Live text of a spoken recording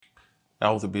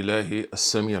أعوذ بالله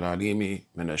السميع العليم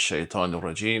من الشيطان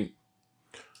الرجيم.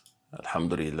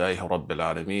 الحمد لله رب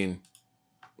العالمين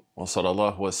وصلى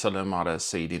الله وسلم على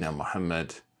سيدنا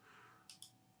محمد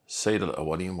سيد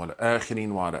الأولين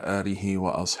والآخرين وعلى آله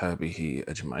وأصحابه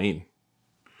أجمعين.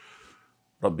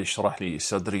 رب اشرح لي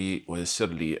صدري ويسر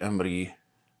لي أمري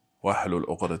واحلل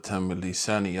عقدة من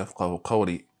لساني يفقهوا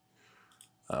قولي.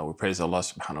 We praise Allah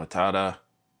subhanahu wa ta'ala.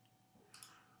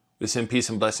 We send peace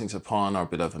and blessings upon our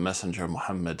beloved messenger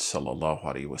Muhammad sallallahu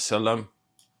alaihi wasallam,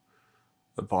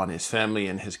 upon his family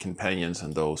and his companions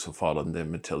and those who follow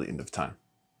them until the end of time.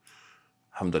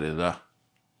 Alhamdulillah.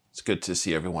 It's good to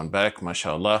see everyone back,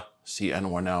 mashallah. See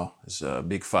Anwar now is a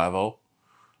big 5-0.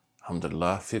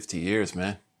 Alhamdulillah, 50 years,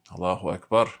 man. Allahu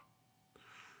Akbar.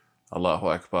 Allahu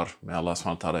Akbar. May Allah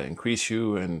subhanahu wa ta'ala increase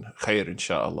you in khair,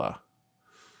 inshallah.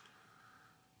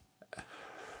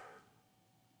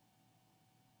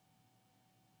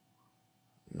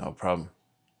 No problem.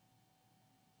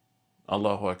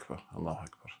 Allahu Akbar. Allahu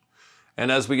Akbar.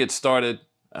 And as we get started,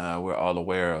 we're all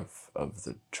aware of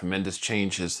the tremendous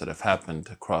changes that have happened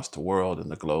across the world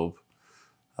and the globe,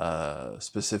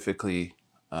 specifically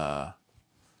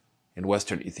in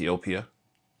Western Ethiopia,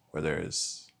 where there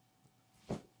is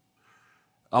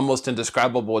almost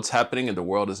indescribable what's happening and the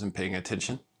world isn't paying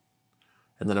attention.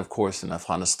 And then, of course, in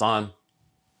Afghanistan,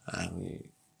 we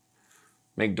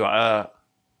make dua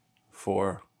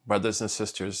for brothers and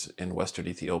sisters in Western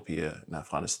Ethiopia and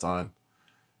Afghanistan,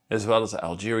 as well as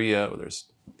Algeria, where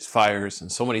there's fires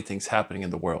and so many things happening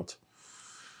in the world.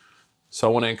 So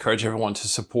I want to encourage everyone to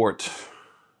support,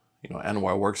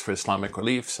 Anwar works for Islamic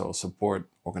Relief, so support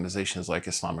organizations like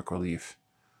Islamic Relief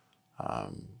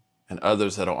and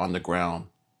others that are on the ground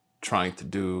trying to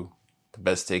do the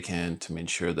best they can to make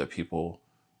sure that people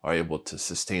are able to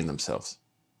sustain themselves.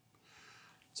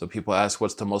 So people ask,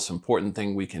 what's the most important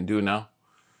thing we can do now?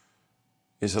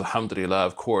 Is, alhamdulillah,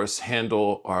 of course,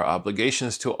 handle our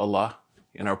obligations to Allah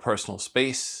in our personal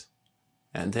space,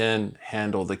 and then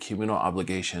handle the communal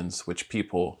obligations which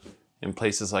people in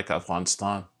places like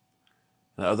Afghanistan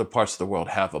and other parts of the world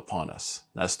have upon us.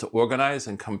 That's to organize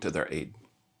and come to their aid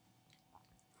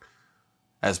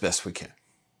as best we can.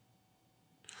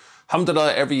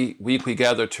 Alhamdulillah, every week we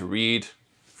gather to read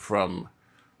from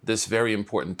this very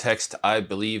important text. I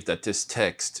believe that this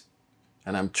text,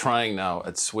 and I'm trying now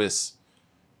at Swiss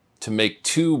to make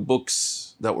 2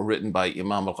 books that were written by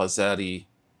Imam al-Ghazali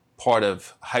part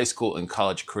of high school and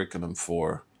college curriculum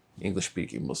for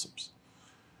English-speaking Muslims.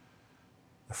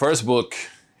 The first book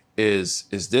is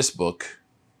this book,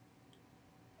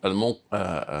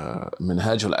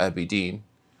 Minhaj al-Abidin,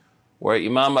 where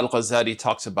Imam al-Ghazali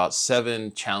talks about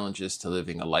 7 challenges to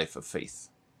living a life of faith.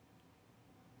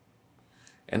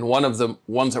 And one of the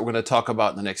ones that we're going to talk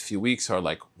about in the next few weeks are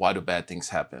like, why do bad things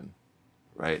happen,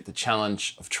 right? The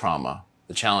challenge of trauma,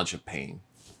 the challenge of pain,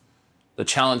 the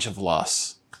challenge of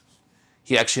loss.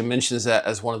 He actually mentions that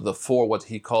as one of the 4, what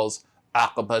he calls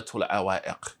aqabatul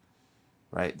awa'iq,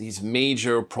 right? These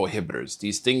major prohibitors,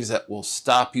 these things that will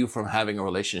stop you from having a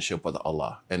relationship with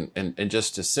Allah. And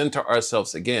just to center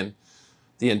ourselves again,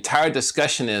 the entire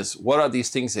discussion is, what are these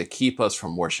things that keep us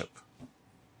from worship?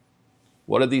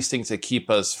 What are these things that keep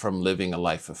us from living a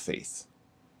life of faith?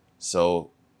 So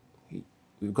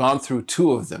we've gone through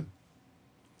 2 of them.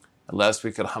 And last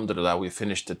week, alhamdulillah, we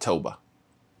finished the Tawbah.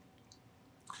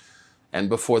 And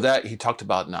before that, he talked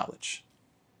about knowledge.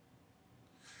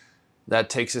 That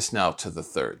takes us now to the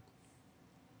 3rd.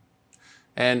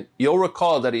 And you'll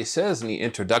recall that he says in the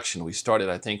introduction, we started,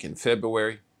 I think, in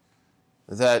February,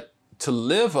 that to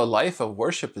live a life of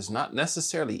worship is not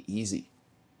necessarily easy.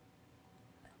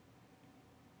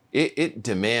 It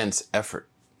demands effort.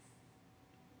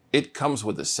 It comes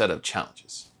with a set of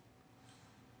challenges.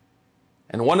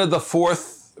 And one of the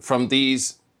 4th from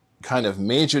these kind of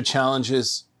major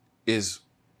challenges is,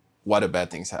 why do bad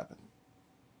things happen?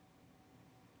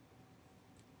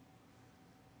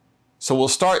 So we'll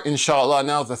start, inshallah,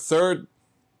 now the 3rd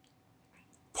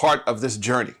part of this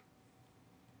journey.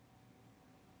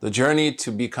 The journey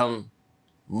to become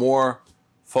more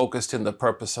focused in the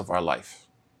purpose of our life.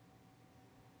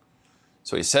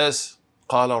 So he says,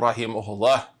 قال رحمه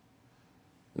الله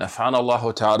نفعنا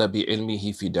الله تعالى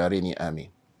بعلمه في دارين آمين.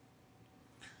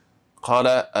 قال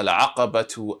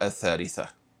العقبة الثالثة.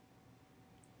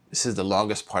 This is the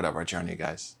longest part of our journey,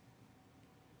 guys.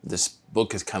 This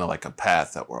book is kind of like a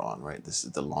path that we're on, right? This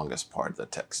is the longest part of the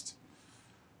text.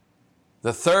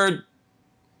 The 3rd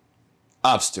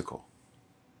obstacle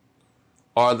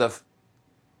are the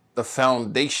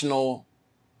foundational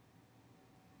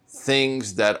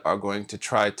things that are going to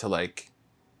try to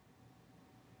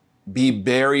be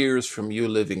barriers from you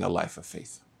living a life of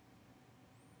faith.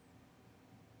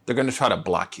 They're going to try to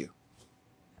block you.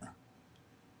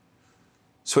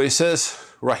 So he says,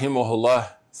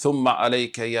 Rahimahullah, ثُمَّ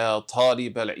عَلَيْكَ يَا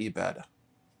طَالِبَ الْعِبَادَةِ.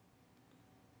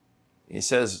 He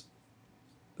says,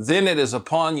 then it is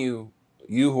upon you,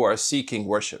 you who are seeking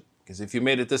worship. Because if you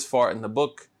made it this far in the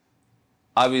book,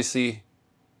 obviously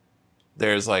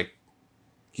there's like,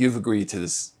 you've agreed to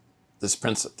this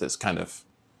principle,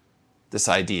 this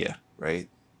idea, right?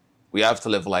 We have to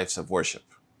live lives of worship.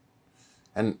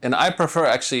 And I prefer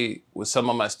actually, with some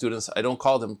of my students, I don't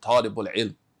call them talibul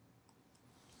ilm.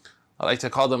 I like to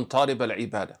call them talib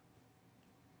al-ibadah.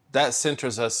 That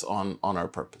centers us on our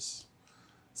purpose.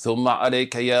 ثُمَّ عَلَيْكَ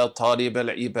يَا طَالِبَ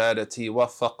الْعِبَادَةِ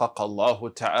وَفَّقَكَ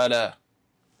اللَّهُ تَعَالَى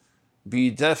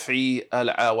بِدَفْعِ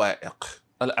الْعَوَائِقِ.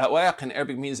 Al-awaiq in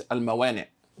Arabic means al-mawani'.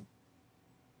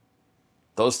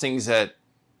 Those things that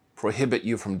prohibit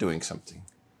you from doing something.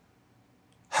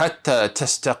 حَتَّى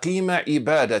تَسْتَقِيمَ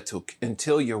عِبَادَتُكَ,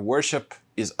 until your worship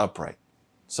is upright.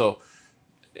 So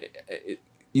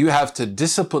you have to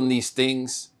discipline these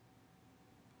things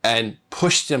and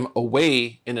push them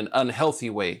away in an unhealthy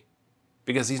way.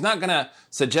 Because he's not going to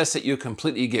suggest that you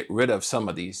completely get rid of some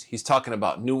of these. He's talking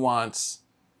about nuance,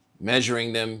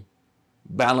 measuring them,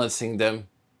 balancing them.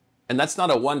 And that's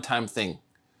not a one-time thing.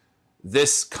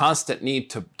 This constant need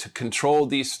to control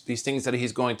these things that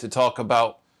he's going to talk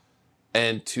about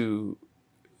and to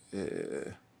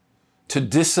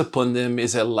discipline them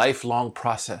is a lifelong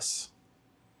process.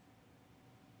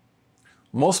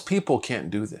 Most people can't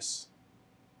do this.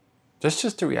 That's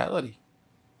just the reality.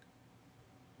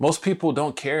 Most people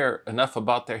don't care enough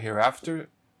about their hereafter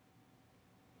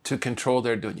to control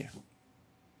their dunya.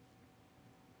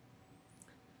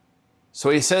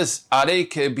 So he says,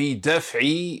 عليك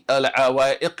بدفع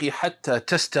العوائق حتى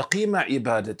تستقيم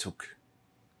عبادتك.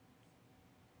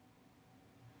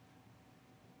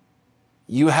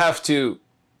 You have to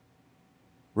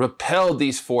repel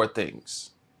these four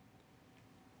things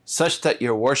such that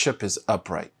your worship is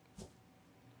upright.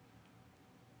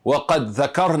 وَقَدْ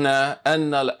ذَكَرْنَا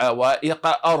أَنَّ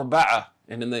الْأَوَائِقَ أَرْبَعَةً.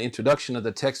 And in the introduction of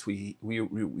the text, we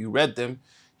read them.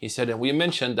 He said, and we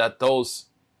mentioned that those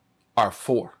are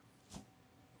four.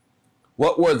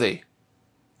 What were they?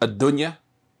 الدنيا,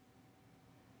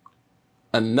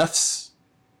 النفس,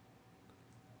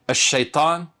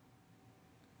 الشيطان,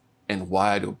 and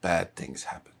why do bad things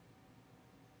happen?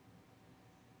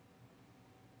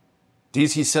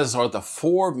 These, he says, are the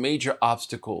four major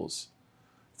obstacles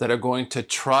that are going to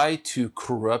try to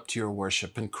corrupt your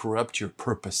worship and corrupt your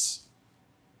purpose.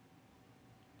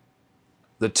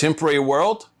 The temporary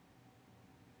world,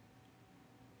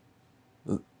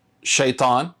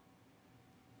 shaitan,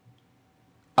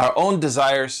 our own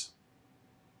desires,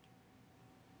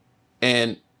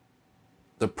 and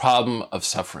the problem of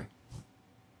suffering.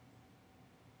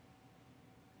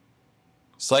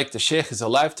 It's like the Sheikh is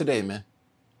alive today, man.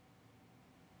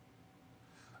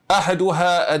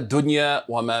 أحدها الدنيا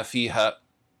وما فيها.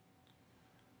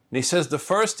 And he says the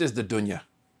first is the dunya.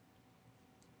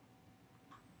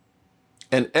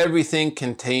 And everything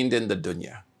contained in the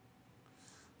dunya.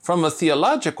 From a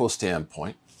theological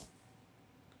standpoint,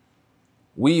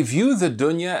 we view the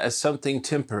dunya as something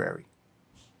temporary.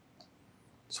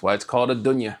 That's why it's called a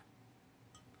dunya.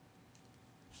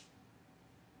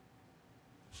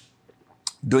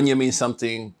 Dunya means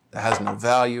something that has no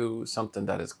value, something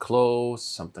that is close,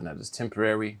 something that is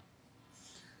temporary.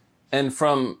 And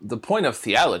from the point of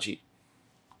theology,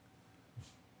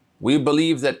 we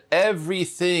believe that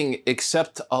everything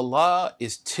except Allah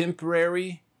is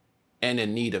temporary and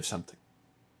in need of something.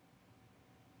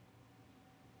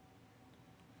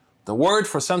 The word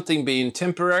for something being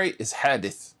temporary is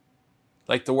hadith,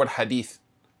 like the word hadith.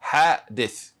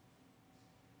 Hadith.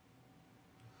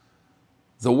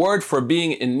 The word for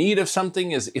being in need of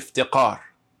something is iftiqar,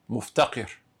 muftaqir.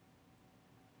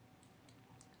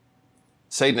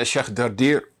 Sayyidina Shaykh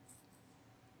Dardir,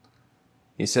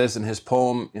 he says in his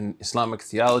poem in Islamic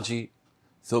theology,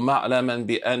 ثم اعلما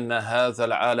بأن هذا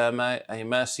العالم أي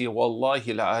ما سوى الله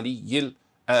العلي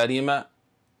العالم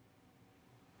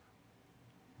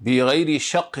بغير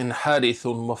شق حادث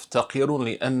مفتقر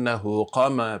لأنه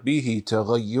قام به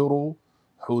تغير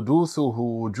حدوثه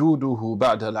وجوده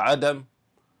بعد العدم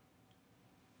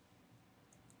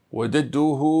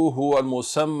وَدِدُّهُ هُوَ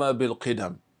الْمُسَمَّى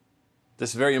بِالْقِدَمِ. This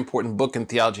is a very important book in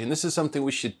theology, and this is something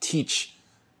we should teach,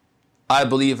 I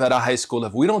believe, at a high school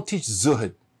level. We don't teach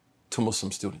zuhud to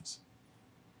Muslim students.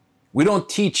 We don't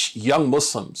teach young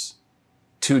Muslims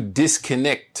to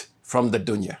disconnect from the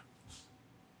dunya.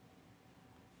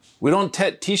 We don't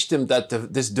teach them that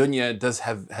this dunya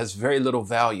has very little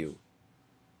value.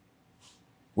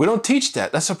 We don't teach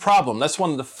that. That's a problem. That's one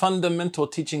of the fundamental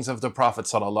teachings of the Prophet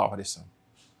sallallahu alaihi wasallam.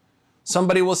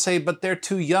 Somebody will say, but they're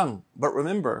too young. But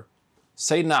remember,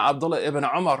 Sayyidina Abdullah ibn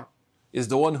Umar is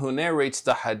the one who narrates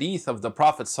the hadith of the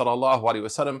Prophet sallallahu alaihi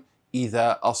wasallam.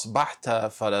 إِذَا أَصْبَحْتَ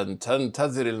فَلَنْ تَنْتَظِرِ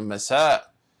الْمَسَاءِ.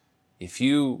 If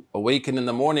you awaken in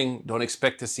the morning, don't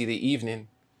expect to see the evening.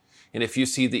 And if you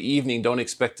see the evening, don't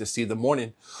expect to see the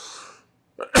morning.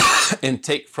 And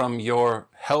take from your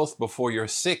health before you're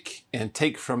sick, and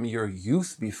take from your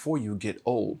youth before you get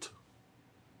old.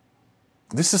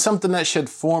 This is something that should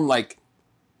form like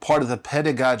part of the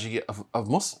pedagogy of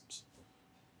Muslims.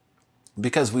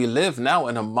 Because we live now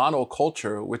in a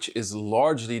monoculture which is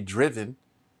largely driven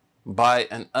by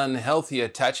an unhealthy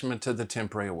attachment to the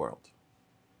temporary world.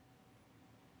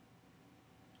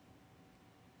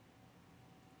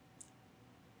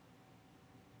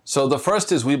 So the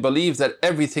first is we believe that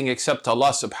everything except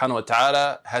Allah subhanahu wa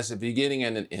ta'ala has a beginning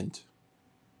and an end.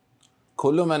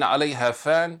 كُلُّ مَنْ عَلَيْهَا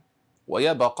فَانٍ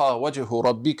وَيَبَقَى وَجْهُ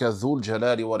رَبِّكَ ذُو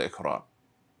الْجَلَالِ وَالْإِكْرَامِ.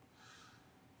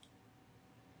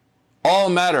 All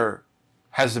matter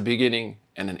has a beginning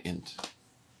and an end.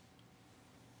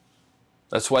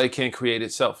 That's why it can't create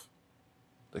itself.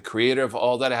 The creator of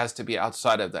all that has to be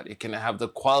outside of that. It can have the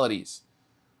qualities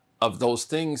of those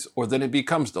things, or then it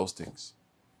becomes those things.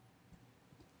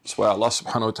 That's why Allah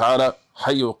subhanahu wa ta'ala,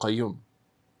 Hayyu Qayyum.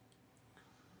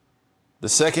 The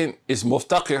second is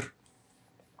Muftaqir.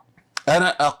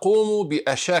 أنا أقوم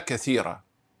بأشياء كثيرة.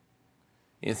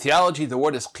 In theology, the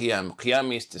word is qiyam. Qiyam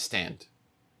means to stand.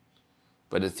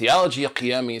 But in theology,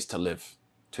 qiyam means to live,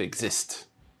 to exist.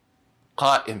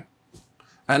 قائم.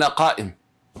 أنا قائم.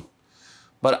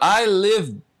 But I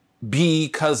live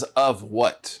because of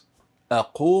what?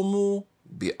 أقوم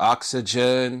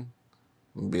بأكسجين,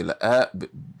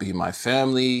 be my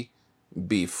family,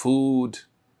 be food,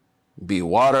 be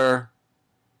water,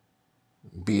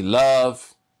 be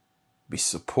love, be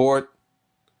support,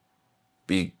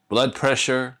 be blood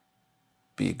pressure,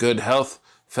 be good health.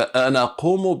 فَأَنَا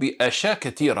قُومُ بِأَشَيَاء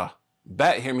كَثِيرَةٍ.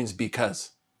 Bat here means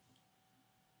because.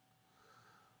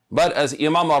 But as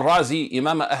Imam al-Razi,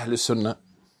 Imam Ahl Sunnah,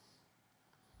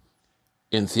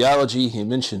 in theology he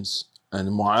mentions, and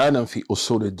Mu'alam fi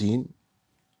Usul al-Din,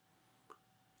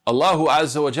 Allahu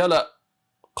Azza wa Jalla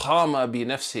qama bi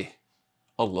nafsih.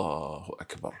 Allahu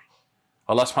Akbar.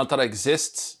 Allah subhanahu wa ta'ala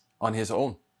exists on his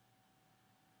own,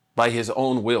 by his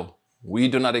own will. We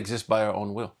do not exist by our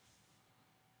own will.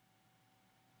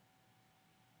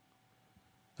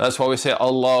 That's why we say,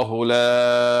 Allahu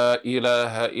la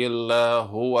ilaha illa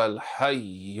huwa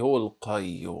al-hayyul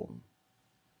qayyum.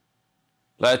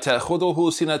 La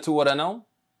ta'khuduhu sinatu wa la nawm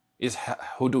is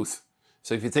huduth.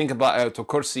 So if you think about Ayatul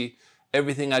Kursi,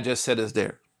 everything I just said is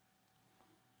there.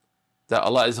 That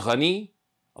Allah is ghani,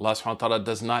 Allah subhanahu wa ta'ala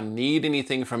does not need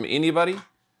anything from anybody.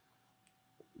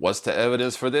 What's the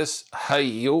evidence for this?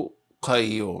 Hayyu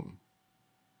Qayyum.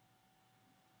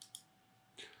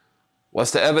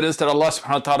 What's the evidence that Allah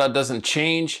subhanahu wa ta'ala doesn't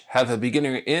change, have a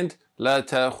beginning or end? La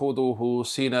ta'khuduhu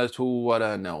sinatu wa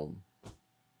la nawm.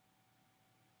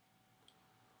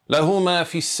 Lahu ma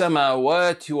fi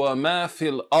samawati wa ma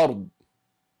fil ard.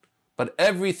 But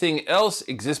everything else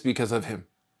exists because of him.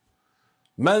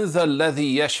 من ذا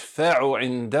الذي يشفع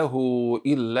عنده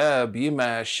إلا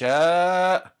بما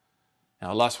شاء. And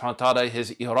Allah subhanahu wa ta'ala,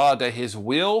 his irada, his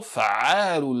will,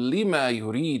 فعال لما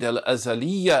يريد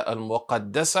الأزلية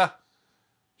المقدسة,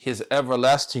 his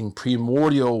everlasting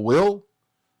primordial will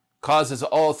causes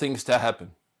all things to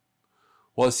happen.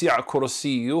 وسع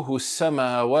كرسيه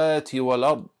السماوات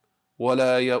والأرض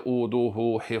ولا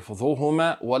يؤوده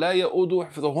حفظهما ولا يؤوده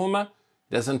حفظهما.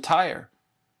 Doesn't tire.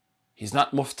 He's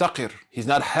not muftaqir. He's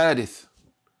not hadith.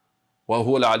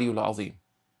 وهو العلي العظيم.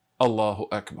 Allahu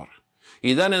Akbar.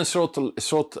 إذن in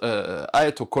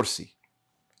Ayatul Kursi,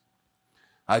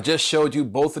 I just showed you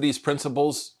both of these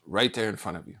principles right there in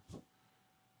front of you.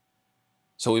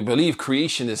 So we believe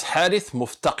creation is hadith,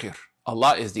 muftaqir.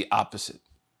 Allah is the opposite.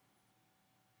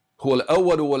 هو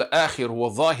الأول والآخر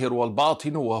والظاهر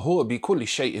والباطن وهو بكل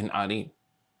شيء عليم.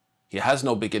 He has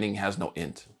no beginning, he has no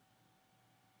end.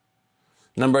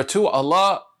 Number two,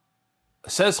 Allah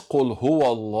says, قُلْ هُوَ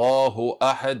اللَّهُ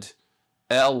أَحَدٌ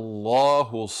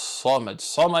اللَّهُ الصَّمَدُ.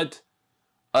 صَمَدْ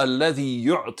الَّذِي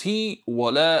يُعْطِي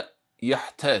وَلَا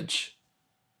يَحْتَاجُ.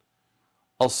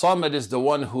 Al-Samad is the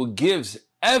one who gives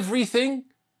everything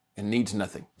and needs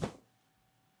nothing.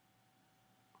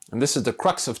 And this is the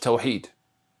crux of Tawheed.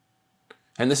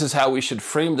 And this is how we should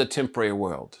frame the temporary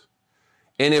world.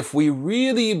 And if we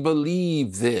really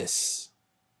believe this,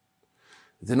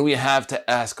 then we have to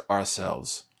ask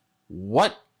ourselves,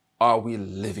 what are we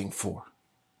living for?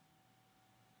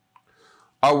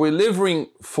 Are we living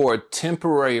for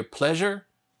temporary pleasure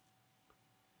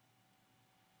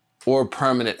or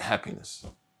permanent happiness?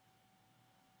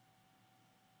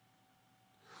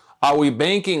 Are we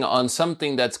banking on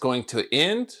something that's going to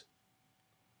end,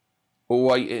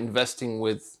 or are you investing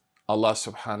with Allah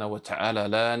subhanahu wa ta'ala?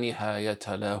 La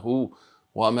nihayata lahu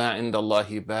wa ma inda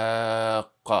Allahi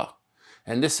baqa.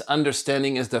 And this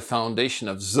understanding is the foundation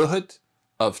of zuhud,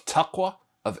 of taqwa,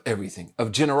 of everything,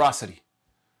 of generosity.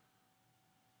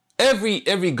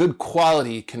 Every good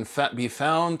quality can be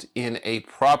found in a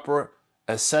proper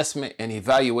assessment and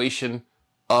evaluation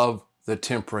of the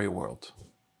temporary world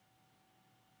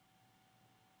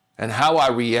and how I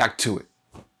react to it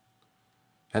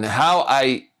and how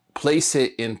I place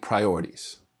it in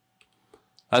priorities.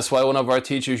 That's why one of our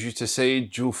teachers used to say,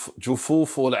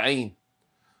 Jufuful ayn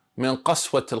min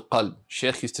qaswat al-qalb.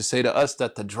 Sheikh used to say to us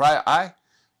that the dry eye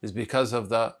is because of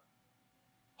the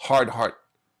hard heart.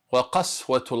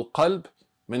 وَقَسْوَةُ الْقَلْبِ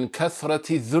مِنْ كَثْرَةِ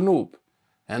الذُّنُوبِ.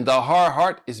 And the hard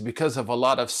heart is because of a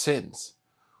lot of sins.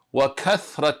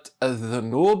 وَكَثْرَةَ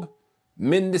الذُّنُوبِ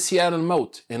مِنْ نِسْيَانِ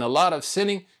الْمَوْتِ. And a lot of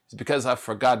sinning is because I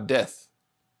forgot death.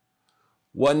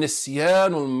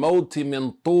 وَنِسْيَانُ الْمَوْتِ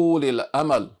مِنْ طُولِ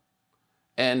الْأَمَلِ.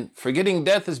 And forgetting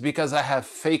death is because I have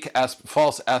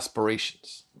false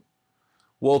aspirations.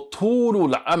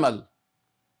 وَطُولُ الْأَمَلِ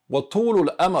وَطُولُ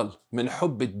الْأَمَلِ مِنْ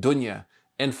حُبِّ الدُّنْيَا.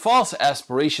 And false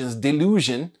aspirations,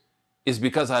 delusion, is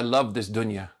because I love this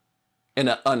dunya in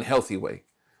an unhealthy way.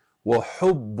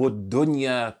 وَحُبُّ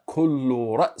الدُّنْيَا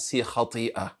كُلُّ رَأْسِ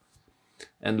خَطِيئَةٍ.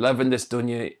 And loving this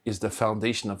dunya is the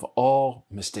foundation of all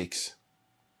mistakes.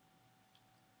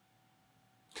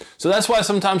 So that's why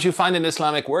sometimes you find in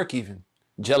Islamic work even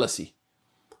jealousy.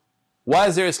 Why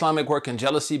is there Islamic work and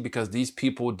jealousy? Because these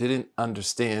people didn't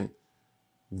understand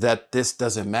that this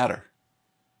doesn't matter.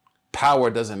 Power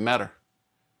doesn't matter.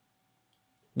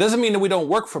 Doesn't mean that we don't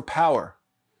work for power,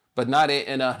 but not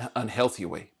in an unhealthy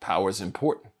way. Power is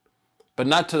important, but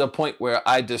not to the point where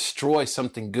I destroy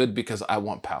something good because I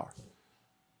want power.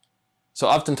 So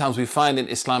oftentimes we find in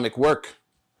Islamic work,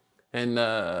 and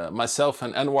myself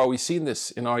and Anwar, we've seen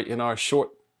this in our short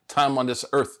time on this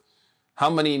earth, how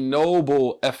many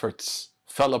noble efforts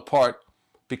fell apart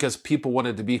because people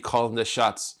wanted to be calling the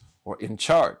shots or in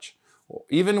charge, or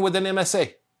even within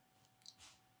MSA.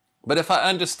 But if I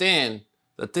understand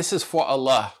that this is for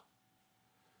Allah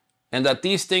and that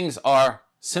these things are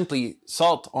simply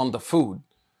salt on the food,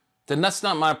 then that's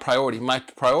not my priority. My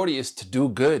priority is to do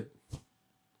good.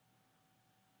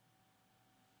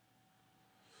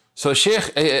 So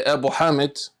Sheikh Abu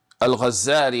Hamid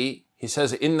Al-Ghazali, he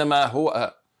says, إِنَّمَا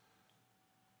هُوَ.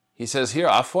 He says here,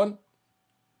 عفوا.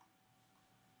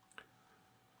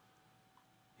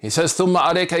 He says, ثم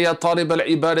عليك يا طالب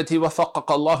العبادة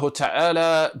وفقك الله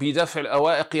تعالى بدفع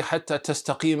الأوائق حتى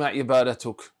تستقيم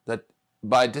عبادتك. That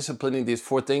by disciplining these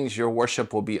four things, your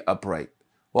worship will be upright.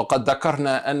 وقد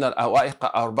ذكرنا أن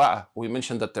الأوائق أربعة. We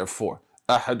mentioned that there are four.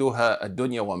 أحدها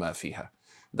الدنيا وما فيها.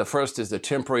 The first is the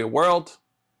temporary world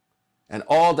and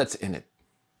all that's in it.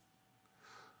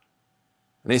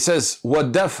 And he says,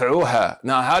 وَدَفْعُهَا.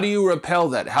 Now, how do you repel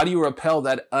that? How do you repel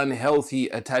that unhealthy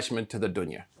attachment to the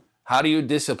dunya? How do you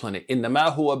discipline it?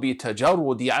 إِنَّمَا هُوَ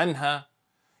بِتَجَرُّدِ عَنْهَا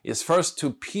is first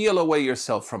to peel away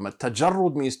yourself from it.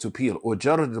 Tajarrud means to peel.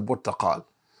 أُجَرَّدَ الْبُرْتَقَالِ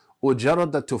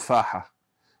أُجَرَّدَ التُّفَاحَةِ.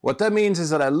 What that means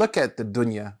is that I look at the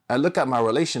dunya, I look at my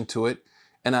relation to it,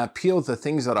 and I peel the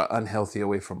things that are unhealthy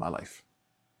away from my life.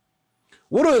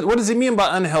 What does he mean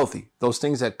by unhealthy? Those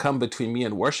things that come between me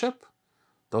and worship?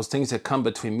 Those things that come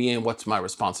between me and what's my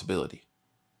responsibility.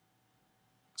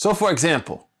 So for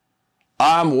example,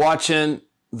 I'm watching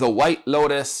The White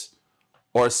Lotus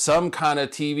or some kind of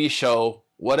TV show,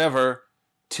 whatever,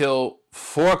 till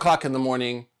 4 o'clock in the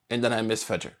morning, and then I miss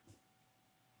Fajr.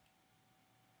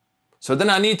 So then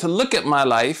I need to look at my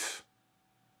life,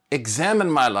 examine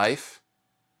my life,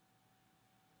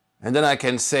 and then I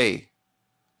can say,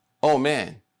 oh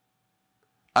man,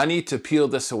 I need to peel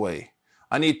this away.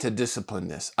 I need to discipline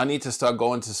this. I need to start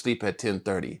going to sleep at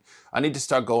 10:30. I need to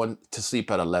start going to sleep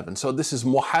at 11. So this is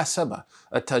muhasaba.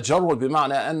 التجرد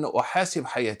بمعنى أن أحاسب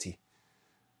حياتي.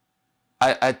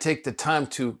 I take the time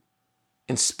to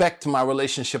inspect my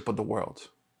relationship with the world.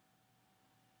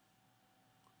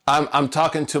 I'm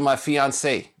talking to my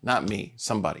fiance, not me,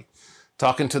 somebody.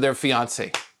 Talking to their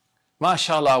fiance.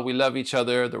 MashaAllah, we love each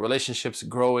other. The relationship's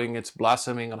growing. It's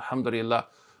blossoming. Alhamdulillah.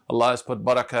 Allah has put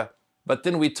barakah. But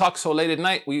then we talk so late at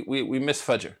night, we miss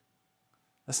Fajr.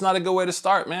 That's not a good way to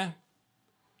start, man.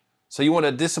 So you want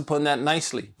to discipline that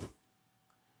nicely.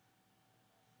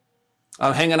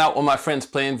 I'm hanging out with my friends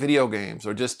playing video games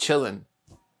or just chilling.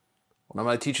 One of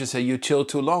my teachers said, you chill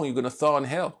too long, you're going to thaw in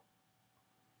hell.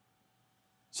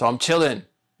 So I'm chilling.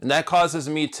 And that causes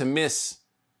me to miss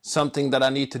something that I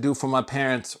need to do for my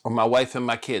parents or my wife and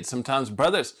my kids. Sometimes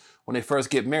brothers, when they first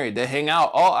get married, they hang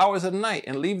out all hours of the night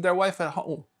and leave their wife at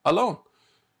home alone.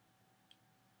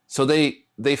 So they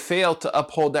fail to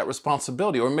uphold that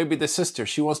responsibility. Or maybe the sister,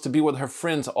 she wants to be with her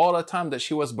friends all the time that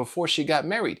she was before she got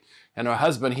married. And her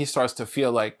husband, he starts to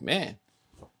feel like, man,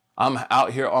 I'm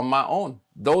out here on my own.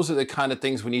 Those are the kind of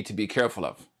things we need to be careful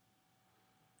of.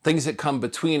 Things that come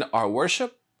between our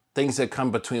worship, things that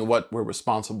come between what we're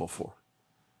responsible for.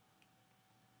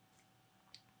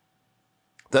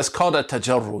 That's called a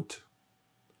tajarrud.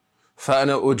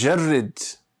 فَأَنَا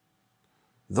أُجَرِّد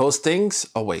those things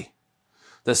away.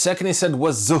 The second he said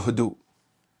was zuhdu.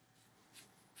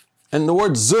 And the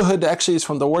word zuhd actually is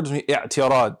from the word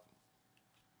i'tirad.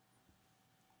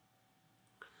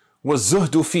 وَالزُّهْدُ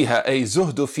فِيهَا أي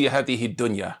زُهْدُ فِي هَذِهِ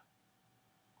الدُّنْيَا.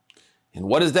 And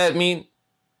what does that mean?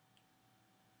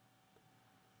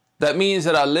 That means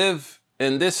that I live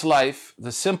in this life.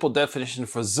 The simple definition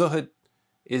for zuhd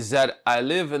is that I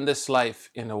live in this life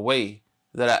in a way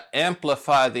that I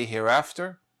amplify the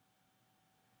hereafter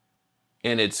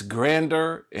in its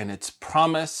grandeur, in its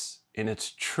promise, in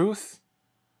its truth,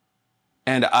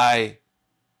 and I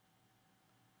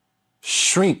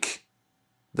shrink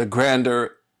the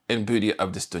grandeur and beauty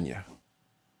of this dunya.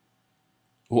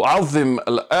 وَأَعْظِمْ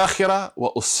الْآخِرَةِ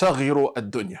وَأُصَغِّرُ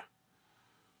الدُّنْيَا.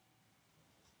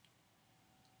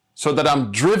 So that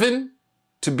I'm driven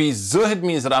to be zuhd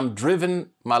means that I'm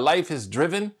driven, my life is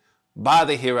driven by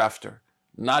the hereafter,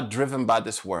 not driven by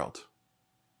this world.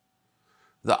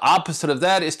 The opposite of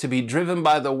that is to be driven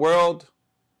by the world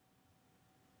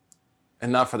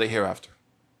and not for the hereafter.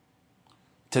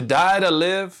 To die to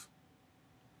live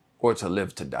or to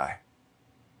live to die.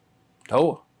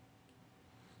 Oh.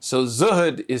 So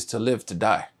zuhd is to live to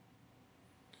die.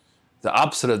 The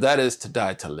opposite of that is to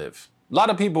die to live. A lot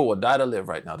of people will die to live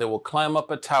right now. They will climb up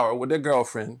a tower with their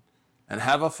girlfriend and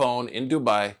have a phone in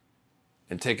Dubai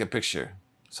and take a picture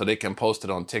so they can post it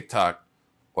on TikTok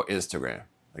or Instagram.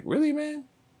 Like, really, man?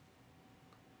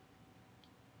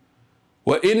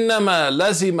 وَإِنَّمَا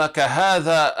لَزِمَكَ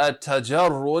هَذَا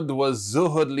التَّجَرُّدْ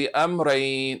وَالزُّهْدُ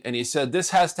لِأَمْرَيْنِ. And he said, this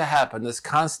has to happen, this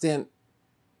constant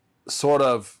sort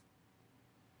of,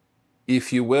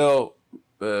 if you will,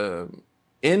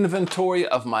 inventory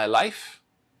of my life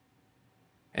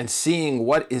and seeing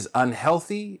what is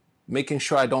unhealthy, making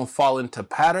sure I don't fall into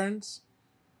patterns.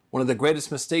 One of the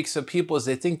greatest mistakes of people is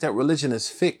they think that religion is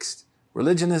fixed.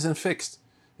 Religion isn't fixed.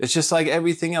 It's just like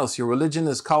everything else. Your religion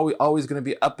is always going to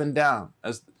be up and down,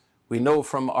 as we know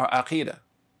from our aqeedah.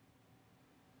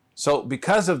 So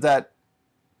because of that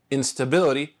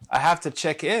instability, I have to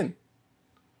check in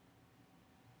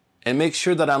and make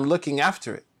sure that I'm looking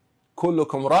after it.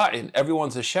 كُلُّكُمْ رَاعٍ.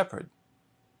 Everyone's a shepherd.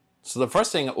 So the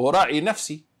first thing, أُرَاعِي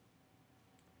نَفْسِي.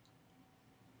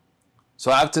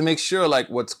 So I have to make sure, like,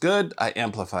 what's good, I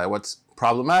amplify. What's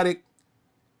problematic,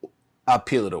 I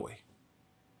peel it away.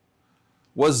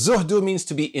 What zuhdu means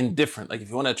to be indifferent. Like, if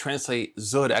you want to translate,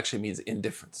 zuhd actually means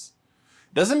indifference.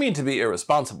 It doesn't mean to be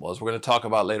irresponsible, as we're going to talk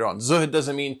about later on. Zuhd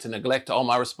doesn't mean to neglect all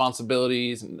my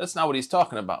responsibilities. And that's not what he's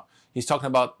talking about. He's talking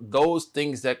about those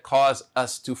things that cause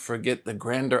us to forget the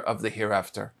grandeur of the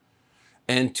hereafter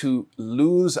and to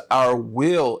lose our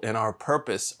will and our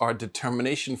purpose, our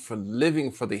determination for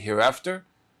living for the hereafter.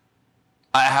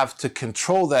 I have to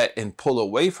control that and pull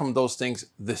away from those things.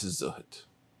 This is zuhd.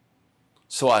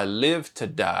 So I live to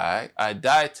die. I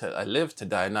live to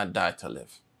die, not die to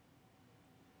live.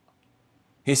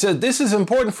 He said this is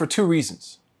important for two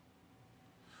reasons.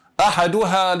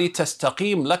 أحدها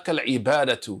لتستقيم لك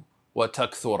العبادة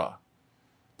وتكثر.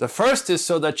 The first is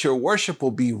so that your worship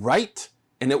will be right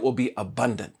and it will be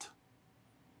abundant.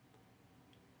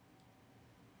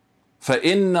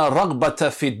 فإن رغبة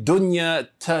في الدنيا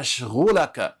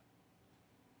تشغلك.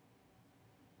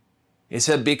 He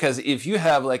said, because if you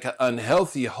have like an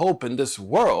unhealthy hope in this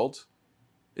world,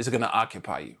 it's going to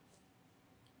occupy you.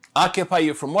 Occupy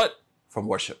you from what? From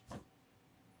worship.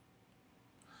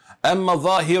 أما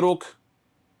ظاهرك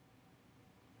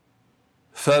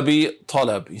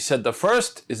فبطلب. He said the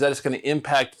first is that it's going to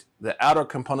impact the outer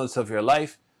components of your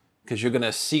life because you're going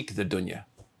to seek the dunya.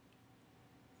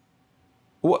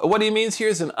 What he means here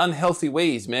is in unhealthy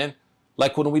ways, man.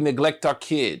 Like when we neglect our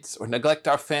kids or neglect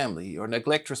our family or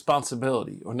neglect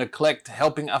responsibility or neglect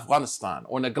helping Afghanistan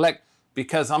or neglect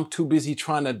because I'm too busy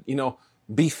trying to,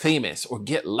 be famous or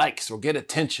get likes or get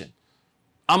attention.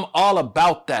 I'm all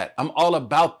about that. I'm all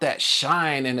about that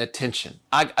shine and attention.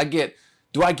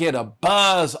 Do I get a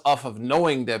buzz off of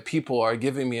knowing that people are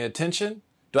giving me attention?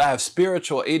 Do I have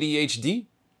spiritual ADHD?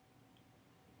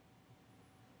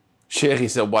 Sheikh, he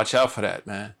said, watch out for that,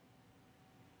 man.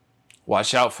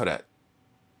 Watch out for that.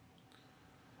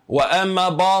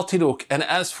 وَأَمَّا بَاطِلُكَ, and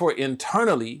as for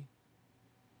internally,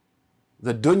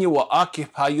 the dunya will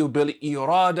occupy you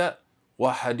بِالْإِرَادَةِ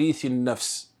وَحَدِيثِ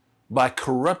النَّفْسِ, by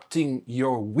corrupting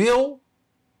your will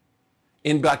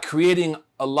and by creating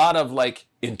a lot of like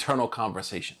internal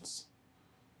conversations.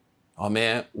 Oh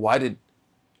man, why did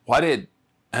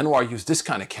Anwar use this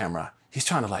kind of camera? He's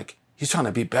trying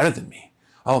to be better than me.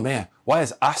 Oh man, why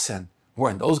is Ahsan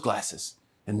wearing those glasses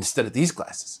instead of these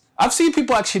glasses? I've seen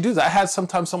people actually do that. I had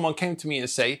sometimes someone came to me and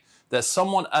say that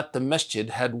someone at the masjid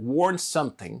had worn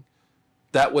something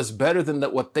that was better than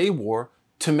what they wore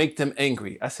to make them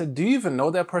angry. I said, do you even know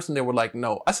that person? They were like,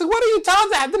 no. I said, what are you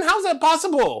talking about? Then how's that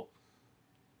possible?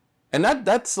 And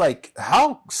that's like,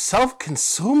 how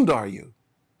self-consumed are you?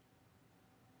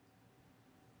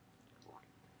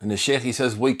 And the Shaykh, he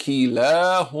says,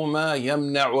 وَكِلَاهُمَا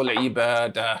يَمْنَعُ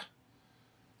الْعِبَادَةِ,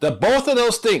 that both of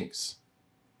those things,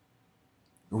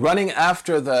 running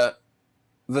after the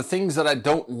things that I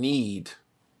don't need,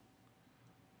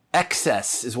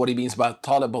 excess is what he means by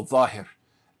talib al-zahir,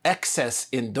 excess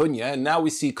in dunya. And now we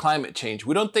see climate change.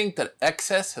 We don't think that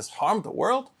excess has harmed the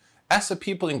world. Ask the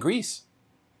people in Greece.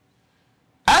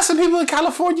 Ask the people in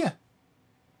California.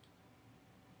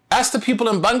 Ask the people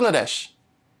in Bangladesh.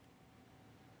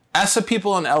 Ask the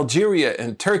people in Algeria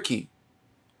and Turkey.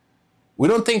 We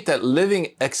don't think that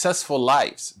living excessful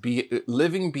lives,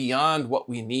 living beyond what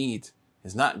we need,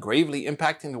 is not gravely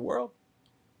impacting the world.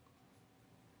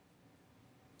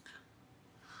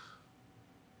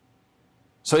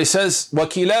 So he says,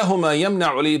 وَكِلَاهُمَا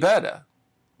يَمْنَعُ الْعِبَادَةِ,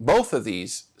 both of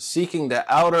these, seeking the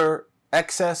outer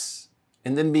excess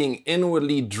and then being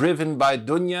inwardly driven by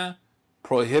dunya,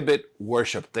 prohibit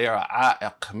worship. They are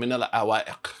عائق من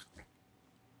العوائق.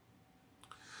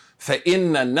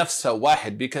 فَإِنَّ النَّفْسَ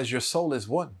وَاحِدٌ, because your soul is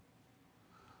one.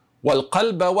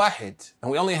 وَالْقَلْبَ وَاحِدٌ,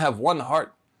 and we only have one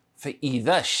heart. فَإِذَا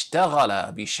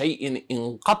اشْتَغَلَ بِشَيْءٍ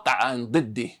انْقَطَعَ عَنْ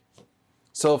ضِدِّهِ,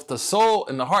 so if the soul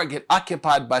and the heart get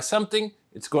occupied by something,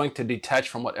 it's going to detach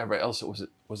from whatever else it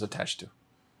was attached to.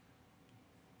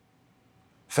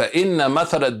 فَإِنَّ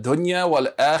مَثَلَ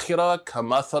الدُّنْيَا وَالْآخِرَةِ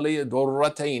كَمَثَلِ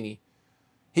دُرَّتَيْنِ.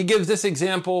 He gives this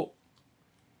example.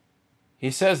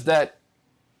 He says that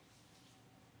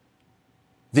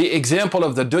the example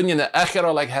of the dunya and the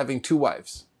akhirah like having two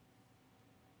wives.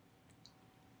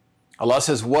 Allah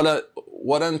says, وَلَن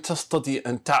تَسْتَطِيعُ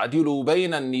أَن تَعْدِلُوا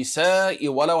بَيْنَ النِّسَاءِ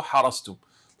وَلَوْ حَرَصْتُمْ.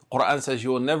 The Quran says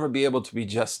you will never be able to be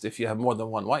just if you have more than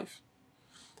one wife.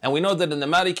 And we know that in the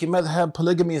Maliki madhab,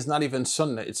 polygamy is not even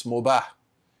sunnah, it's mubah,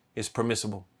 it's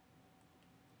permissible.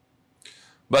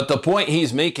 But the point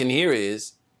he's making here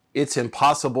is, it's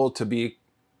impossible to be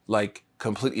like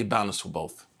completely balanced with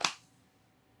both.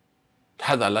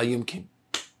 هذا لا يمكن.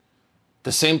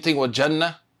 The same thing with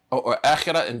Jannah or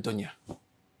Akhirah and Dunya.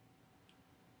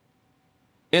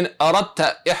 إن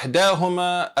أردت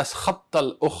إحداهما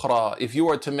أسخطت الأخرى. If you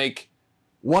were to make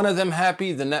one of them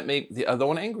happy, then that make the other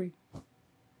one angry.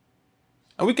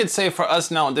 And we could say for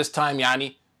us now in this time,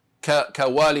 يعني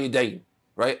كوالدين,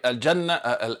 right? الجنة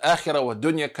الآخرة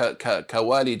والدنيا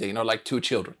كوالدين, or like two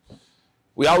children.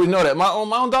 We always know that. My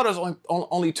own daughter is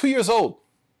only 2 years old.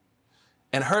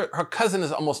 And her cousin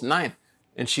is almost 9.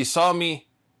 And she saw me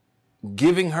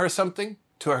giving her something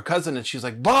to her cousin. And she's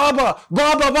like, Baba,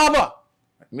 Baba, Baba.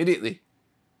 Immediately,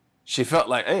 she felt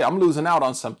like, hey, I'm losing out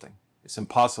on something. It's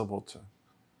impossible to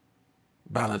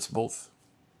balance both.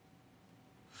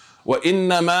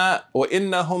 وَإِنَّهُمَا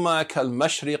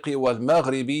كَالْمَشْرِقِ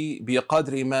وَالْمَغْرِبِ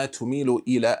بِقَدْرِ مَا تُمِيلُ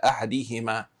إِلَىٰ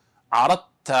أَحَدِهِمَا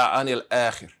عَرَضْتَ عَنِ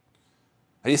الْآخِرِ.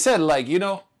 He said, like,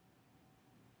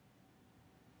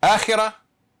 Akhirah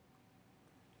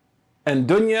and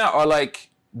Dunya are like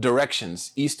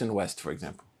directions, east and west, for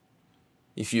example.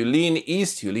 If you lean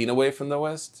east, you lean away from the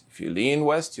west. If you lean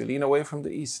west, you lean away from the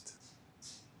east.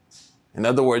 In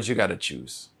other words, you got to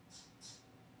choose.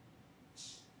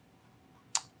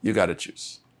 You got to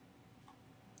choose.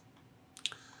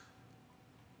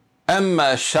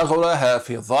 أما شغلها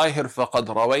في ظاهر فقد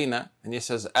روينا. And he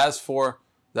says, as for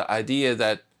the idea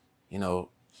that, the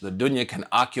dunya can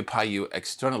occupy you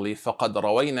externally, فقد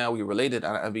روينا, we related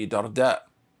عن أبي درداء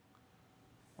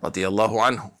رضي الله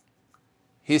عنه.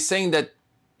 He's saying that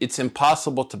it's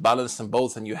impossible to balance them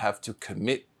both and you have to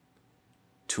commit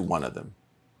to one of them.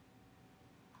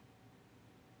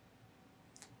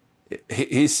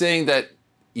 He's saying that,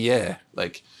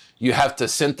 like you have to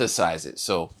synthesize it.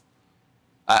 So,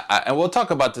 and we'll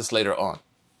talk about this later on.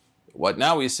 What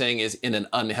now he's saying is in an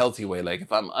unhealthy way. Like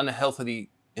if I'm in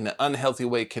an unhealthy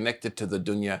way connected to the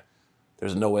dunya,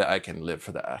 there's no way I can live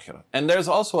for the akhirah. And there's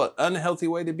also an unhealthy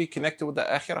way to be connected with the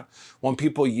akhirah. When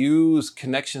people use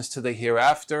connections to the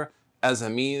hereafter as a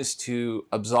means to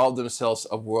absolve themselves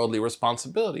of worldly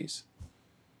responsibilities.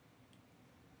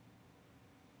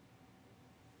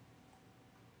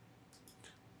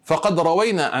 فقد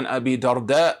روينا عن أبي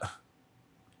درداء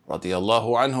رضي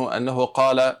الله عنه أنه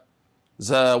قال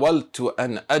زاولت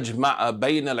أن أجمع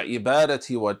بين العبادة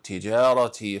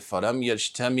والتجارة فلم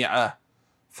يجتمعا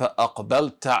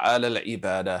فأقبلت على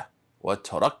العبادة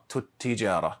وتركت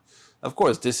التجارة. Of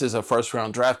course, this is a first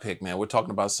round draft pick, man. We're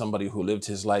talking about somebody who lived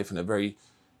his life in a very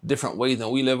different way than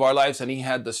we live our lives, and he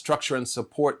had the structure and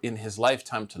support in his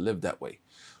lifetime to live that way.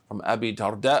 From Abi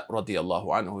Darda radiallahu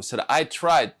anhu, who said, I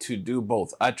tried to do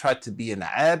both. I tried to be an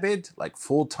abid, like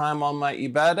full-time on my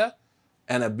ibadah,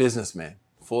 and a businessman,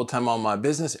 full-time on my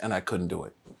business, and I couldn't do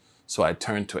it. So I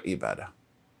turned to ibadah.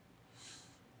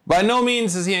 By no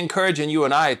means is he encouraging you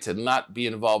and I to not be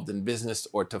involved in business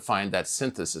or to find that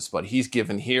synthesis, but he's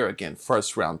given here, again,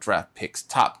 first round draft picks,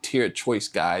 top tier choice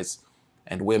guys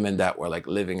and women that were like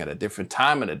living at a different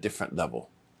time and a different level.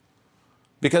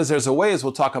 Because there's a way, as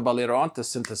we'll talk about later on, to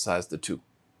synthesize the two.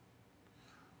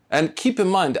 And keep in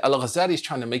mind, Al-Ghazali is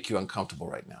trying to make you uncomfortable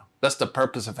right now. That's the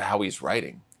purpose of how he's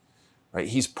writing, right?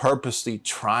 He's purposely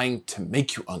trying to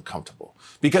make you uncomfortable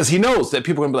because he knows that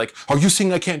people are going to be like, are you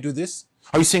saying I can't do this?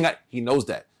 Are you saying he knows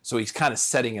that? So he's kind of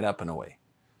setting it up in a way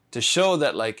to show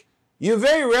that, like, you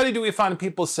very rarely do we find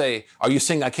people say, are you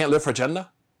saying I can't live for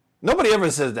Jannah? Nobody ever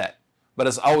says that. But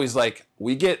it's always like,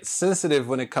 we get sensitive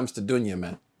when it comes to dunya,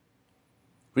 man.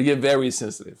 We get very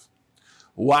sensitive.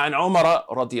 وعن عمر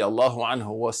رضي الله عنه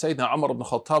وسيدنا عمر بن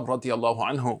الخطاب رضي الله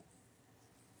عنه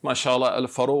mashallah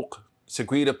al-Faruq, it's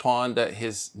agreed upon that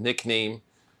his nickname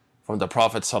from the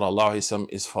Prophet sallallahu alaihi wasallam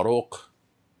is Faruq.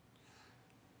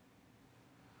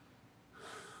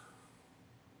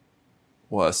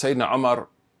 وسيدنا Umar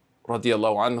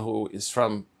radiallahu anhu is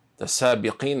from the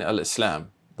Sabiqeen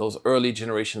al-Islam, those early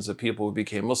generations of people who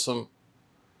became Muslim,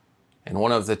 and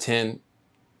one of the 10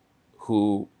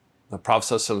 who the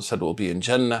Prophet ﷺ said will be in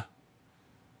Jannah,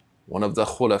 one of the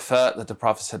khulafa that the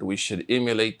Prophet said we should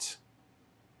emulate,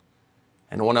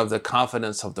 and one of the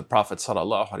confidants of the Prophet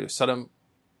ﷺ.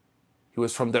 He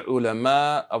was from the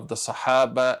ulama of the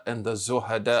Sahaba and the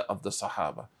zuhada of the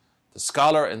Sahaba, the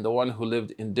scholar and the one who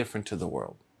lived indifferent to the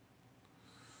world.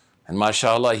 And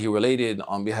mashallah, he related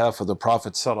on behalf of the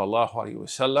Prophet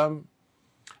ﷺ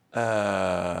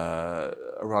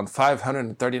around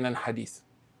 539 hadith.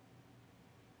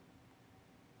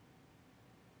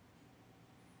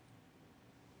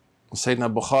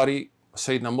 Sayyidina Bukhari,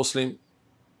 Sayyidina Muslim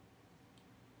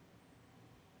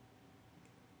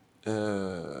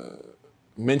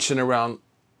mention around,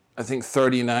 I think,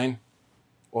 39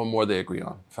 or more they agree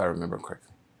on, if I remember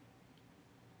correctly.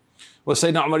 Well,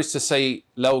 Sayyidina Umar used to say,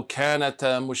 لو كانت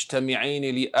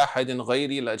مجتمعين لأحد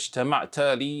غيري لاجتمعت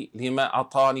لي لما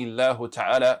أعطاني الله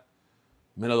تعالى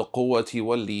من القوة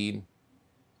واللين.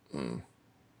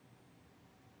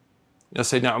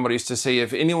 Sayyidina Umar used to say,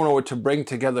 if anyone were to bring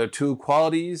together two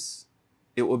qualities,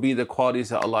 it would be the qualities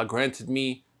that Allah granted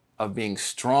me of being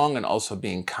strong and also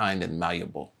being kind and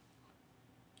malleable.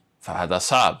 فهذا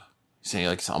صعب. He's saying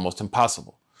like it's almost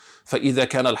impossible. فإذا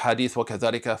كان الحديث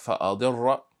وكذلك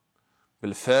فأضر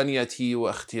بالفانية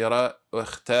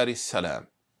واختار السلام.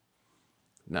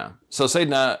 Now, so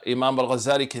Sayyidina Imam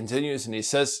al-Ghazali continues and he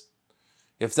says,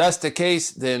 if that's the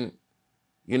case, then,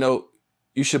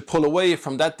 you should pull away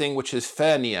from that thing which is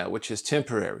faniya, which is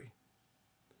temporary,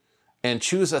 and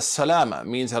choose as-salama,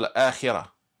 means al-akhirah.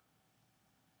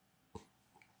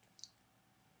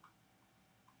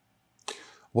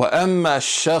 وَأَمَّا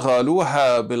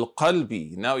شَغَلُوهَا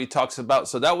بِالْقَلْبِ. Now he talks about,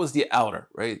 so that was the outer,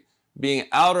 right? Being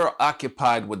outer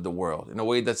occupied with the world in a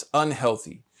way that's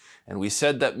unhealthy. And we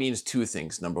said that means two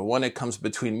things. Number one, it comes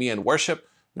between me and worship.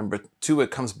 Number two,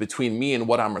 it comes between me and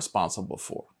what I'm responsible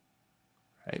for,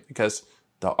 right? Because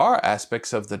there are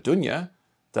aspects of the dunya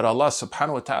that Allah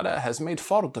subhanahu wa ta'ala has made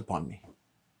fard upon me.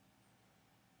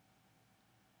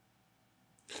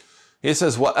 He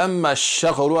says, وَأَمَّا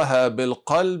شَغَلُهَا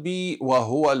بِالْقَلْبِ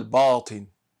وَهُوَ الْبَاطِنِ.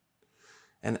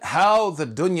 And how the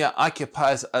dunya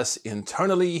occupies us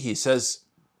internally, he says,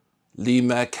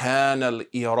 لِمَكَانَ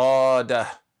الْإِرَادَةِ.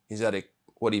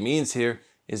 What he means here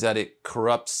is that it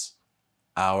corrupts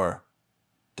our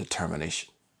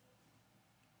determination,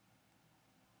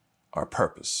 our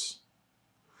purpose.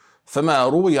 فما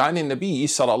روي عن النبي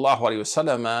صلى الله عليه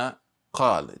وسلم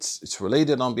قال. It's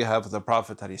related on behalf of the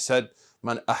Prophet that he said,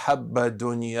 من أحب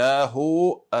دنياه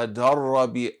أدر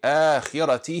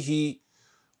بآخرته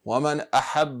ومن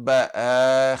أحب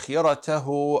آخرته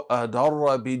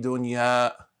أدر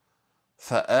بدنياه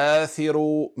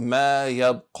فآثروا ما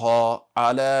يبقى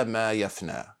على ما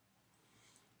يفنى.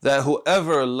 That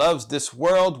whoever loves this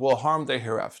world will harm the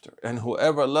hereafter, and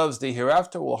whoever loves the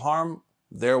hereafter will harm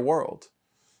their world.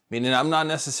 Meaning I'm not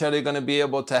necessarily going to be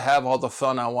able to have all the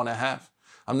fun I want to have.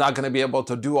 I'm not going to be able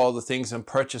to do all the things and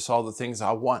purchase all the things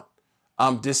I want.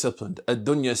 I'm disciplined.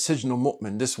 Ad-dunya sijnu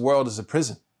mu'min. This world is a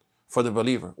prison for the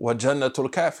believer. Wa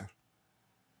jannatul kafir.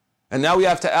 And now we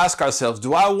have to ask ourselves,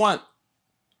 do I want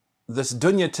this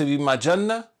dunya to be my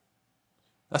jannah?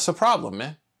 That's a problem,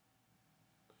 man.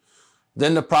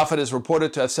 Then the Prophet is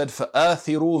reported to have said,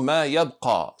 فَآثِرُوا مَا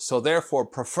يَبْقَى. So therefore,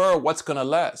 prefer what's going to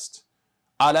last.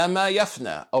 عَلَى مَا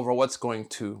يَفْنَى. Over what's going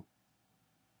to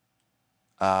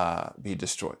be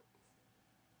destroyed.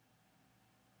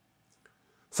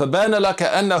 فَبَانَ لَكَ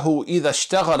أَنَّهُ إِذَا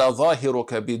اشْتَغَلَ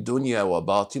ظَاهِرُكَ بِالدُّنْيَا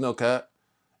وَبَاطِنُكَ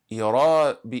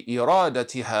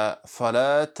بإرادتها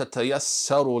فلا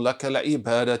تتيسر لك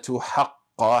العبادة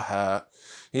حقها.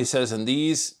 He says, and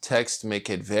these texts make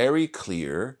it very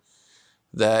clear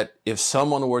that if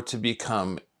someone were to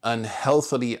become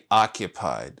unhealthily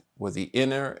occupied with the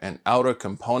inner and outer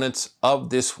components of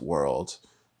this world,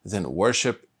 then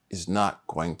worship is not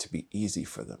going to be easy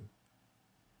for them.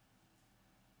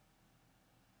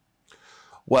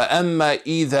 وَأَمَّا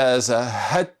إِذَا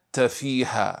زَهَدْتَ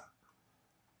فِيهَا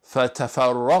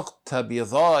فَتَفَرَّقْتَ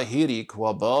بِظَاهِرِكَ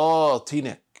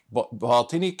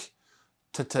وَبَاطِنِكَ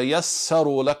تَتَيَسَّرُ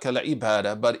لَكَ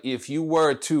الْعِبَادَةِ. But if you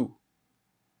were to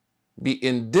be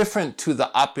indifferent to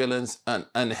the opulence and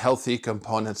unhealthy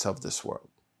components of this world,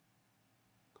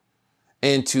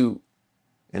 and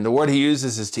the word he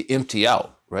uses is to empty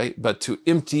out, right? But to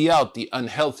empty out the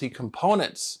unhealthy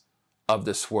components of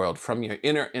this world from your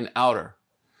inner and outer,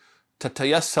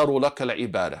 تَتَيَسَّرُ لَكَ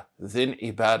الْعِبَادَةِ. Then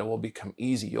ibadah will become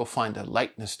easy. You'll find a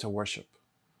lightness to worship.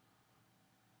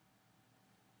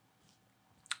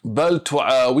 بَلْ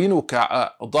تُعَاوِنُكَ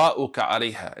أَعْضَاؤُكَ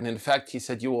عَلَيْهَا. And in fact, he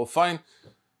said, you will find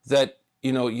that,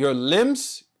 your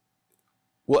limbs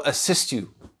will assist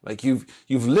you. Like you've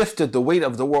lifted the weight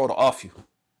of the world off you.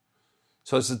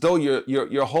 So it's as though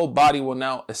your whole body will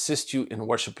now assist you in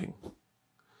worshiping.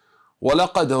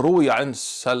 وَلَقَدْ رُوِيَ عَنْ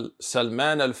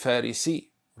سَلْمَانَ الْفَارِسِي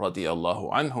رضي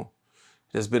الله عنه.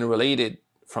 It has been related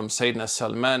from Sayyidina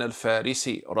Salman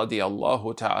al-Farisi رضي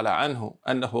الله تعالى عنه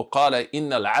أنه قال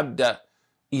إن العبد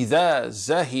إذا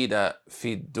زهد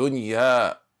في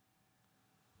الدنيا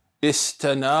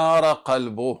استنار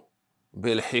قلبه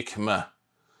بالحكمة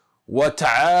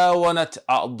وتعاونت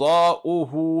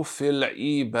أعضاؤه في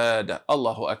العبادة.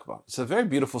 Allahu Akbar. It's a very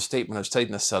beautiful statement of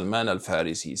Sayyidina Salman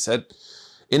al-Farisi. He said,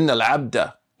 إن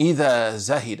العبد إذا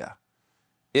زهد.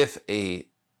 If a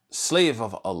slave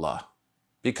of Allah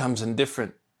becomes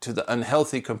indifferent to the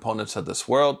unhealthy components of this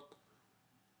world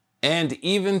and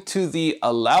even to the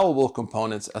allowable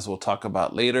components, as we'll talk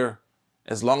about later,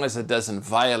 as long as it doesn't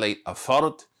violate a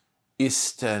fard,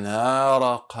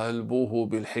 istanara qalbuhu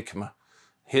bil hikmah.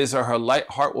 His or her light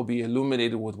heart will be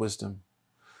illuminated with wisdom.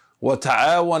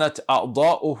 وَتَعَاوَنَتْ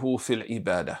أَعْضَاؤُهُ فِي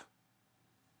الْعِبَادَةِ.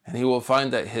 And he will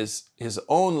find that his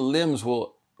own limbs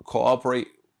will cooperate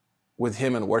with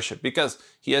him in worship, because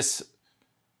he has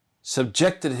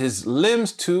subjected his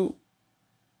limbs to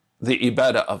the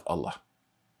ibadah of Allah.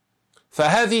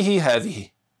 فَهَذِهِ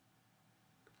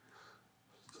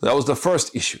That was the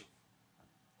first issue.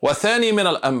 وَثَانِي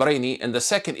مِنَ الْأَمْرَيْنِ. And the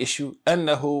second issue,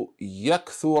 أَنَّهُ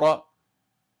يَكْثُرَ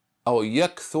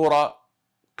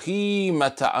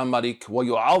قِيمَةَ عَمَلِكَ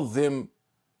وَيُعَظِّمْ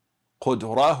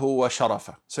قُدْرَهُ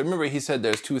وَشَرَفَهُ. So remember, he said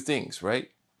there's two things, right?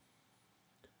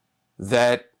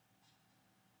 That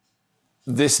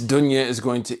this dunya is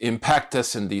going to impact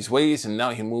us in these ways, and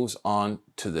now he moves on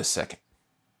to the second.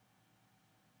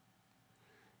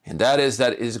 And that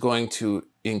is going to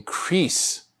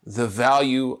increase the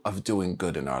value of doing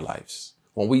good in our lives.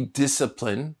 When we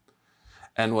discipline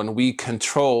and when we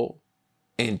control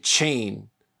and chain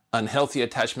unhealthy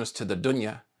attachments to the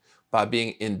dunya by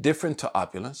being indifferent to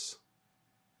opulence,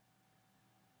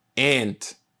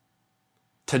 and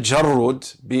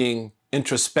tajarrud, being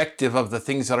introspective of the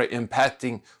things that are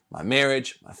impacting my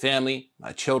marriage, my family,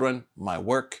 my children, my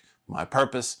work, my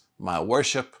purpose, my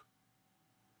worship.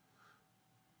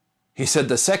 He said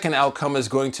the second outcome is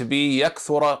going to be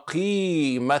يَكْثُرَ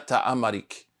قِيمَةَ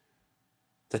عَمَلِكَ.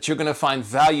 That you're going to find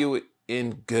value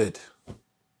in good.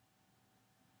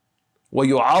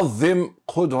 وَيُعَظِّمْ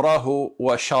قُدْرَهُ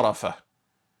وَشَرَفَهُ.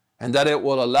 And that it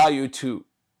will allow you to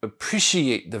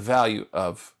appreciate the value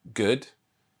of good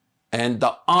and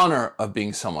the honor of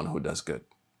being someone who does good.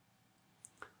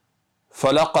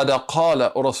 فَلَقَدْ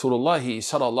قَالَ رَسُولُ اللَّهِ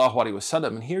صَلَى اللَّهُ عَلَيْهِ وَسَلَّمَ.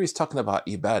 And here he's talking about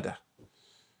ibadah.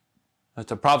 That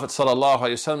the Prophet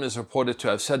ﷺ is reported to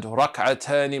have said,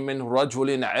 رَكْعَتَانِ مِنْ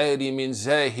رَجُلٍ عَالِمٍ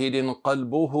زَاهِدٍ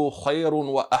قَلْبُهُ خَيْرٌ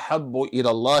وَأَحَبُّ إِلَى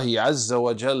اللَّهِ عَزَّ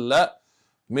وَجَلَّ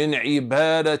مِنْ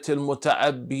عِبَادَةِ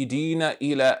الْمُتَعَبِّدِينَ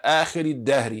إِلَى آخِرِ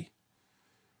الدَّهْرِ.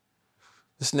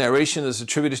 This narration is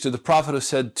attributed to the Prophet who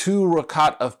said, 2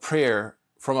 rakat of prayer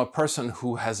from a person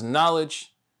who has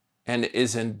knowledge and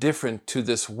is indifferent to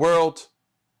this world.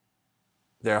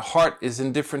 Their heart is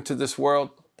indifferent to this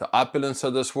world. The opulence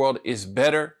of this world is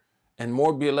better and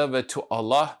more beloved to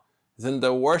Allah than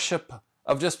the worship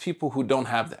of just people who don't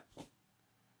have that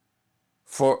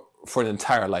for an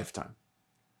entire lifetime.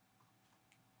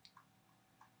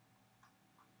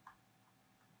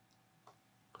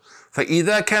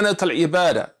 فإذا كانت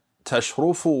العبادة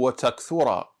تشرف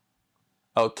وتكثر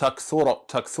أو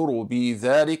تكثر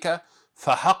بذلك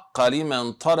فحق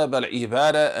لمن طلب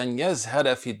العبادة أن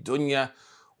يزهد في الدنيا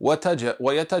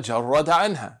ويتجرد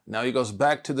عنها. Now he goes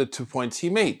back to the 2 points he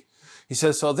made. He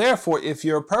says, so therefore, if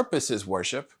your purpose is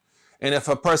worship, and if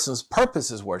a person's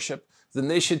purpose is worship, then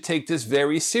they should take this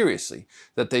very seriously,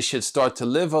 that they should start to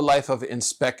live a life of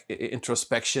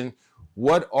introspection.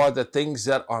 What are the things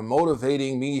that are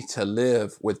motivating me to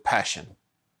live with passion?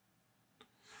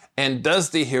 And does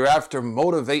the hereafter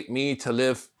motivate me to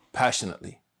live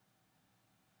passionately?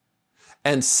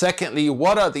 And secondly,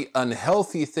 what are the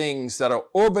unhealthy things that are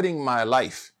orbiting my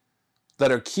life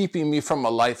that are keeping me from a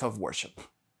life of worship?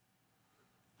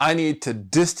 I need to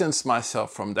distance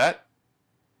myself from that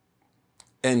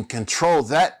and control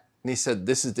that. And he said,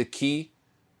 this is the key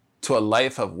to a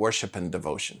life of worship and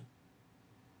devotion.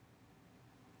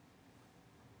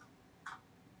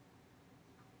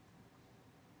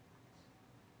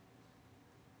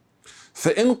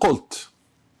 فإن قلت,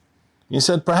 he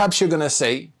said, perhaps you're going to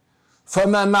say,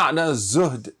 فما معنى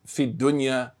الزهد في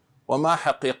الدنيا وما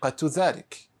حقيقة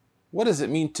ذلك? What does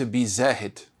it mean to be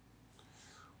zahid?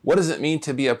 What does it mean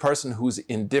to be a person who's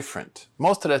indifferent?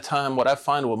 Most of the time, what I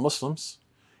find with Muslims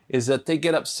is that they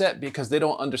get upset because they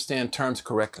don't understand terms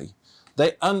correctly.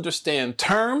 They understand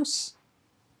terms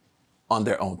on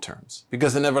their own terms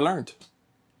because they never learned.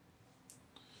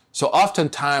 So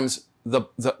oftentimes, the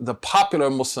popular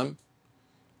Muslim,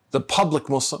 the public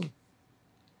Muslim,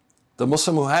 the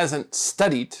Muslim who hasn't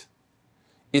studied,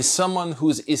 is someone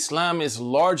whose Islam is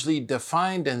largely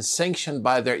defined and sanctioned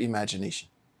by their imagination,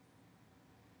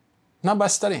 not by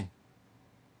studying.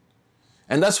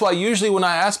 And that's why usually when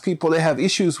I ask people, they have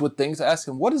issues with things, I ask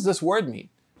them, what does this word mean?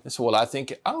 They say, well, I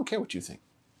don't care what you think.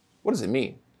 What does it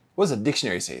mean? What does the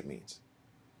dictionary say it means?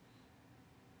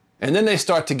 And then they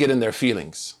start to get in their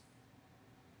feelings.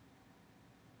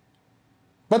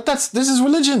 But this is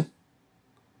religion.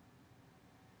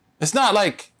 It's not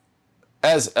like,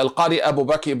 as Al-Qadi Abu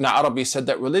Bakr ibn Arabi said,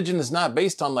 that religion is not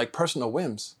based on like personal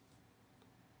whims.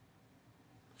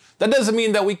 That doesn't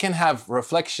mean that we can have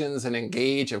reflections and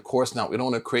engage. Of course not. We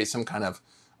don't want to create some kind of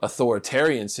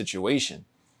authoritarian situation.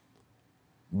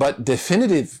 But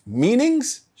definitive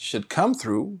meanings should come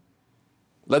through.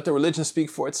 Let the religion speak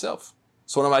for itself.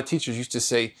 So one of my teachers used to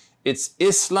say, it's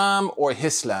Islam or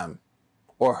Hislam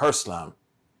or Herslam.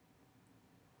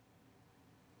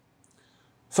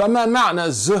 فما معنى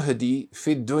الزهد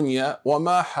في الدنيا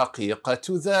وما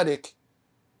حقيقة ذلك?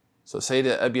 So Sayyid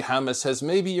Abi Hamid says,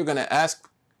 maybe you're going to ask,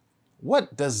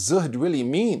 what does zuhd really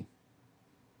mean?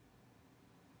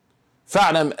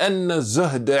 فاعلم أن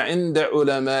الزهد عند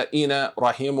علمائنا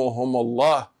رحمهم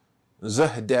الله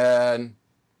زهدان.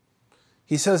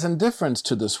 He says, indifference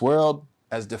to this world,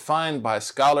 as defined by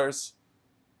scholars,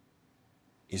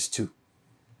 is 2.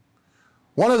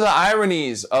 One of the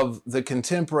ironies of the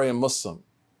contemporary Muslim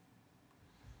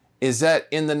is that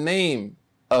in the name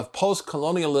of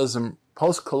post-colonialism,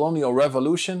 post-colonial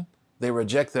revolution, they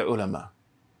reject the ulama.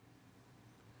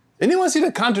 Anyone see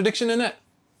the contradiction in that?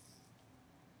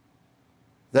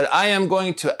 That I am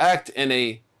going to act in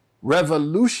a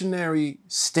revolutionary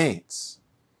stance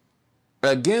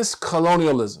against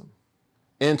colonialism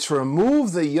and to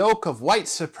remove the yoke of white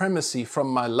supremacy from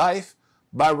my life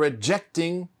by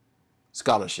rejecting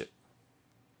scholarship.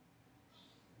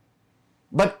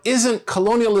 But isn't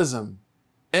colonialism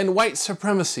and white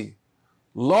supremacy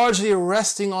largely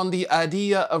resting on the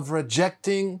idea of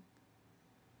rejecting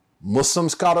Muslim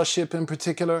scholarship in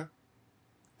particular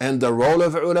and the role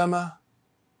of ulama?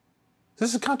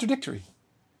 This is contradictory.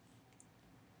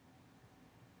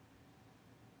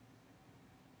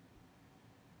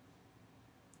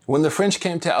 When the French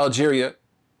came to Algeria,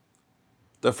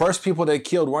 the first people they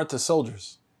killed weren't the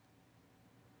soldiers.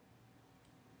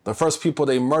 The first people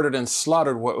they murdered and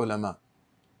slaughtered were ulama.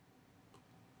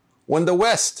 When the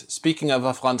West, speaking of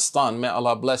Afghanistan, may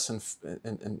Allah bless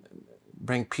and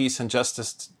bring peace and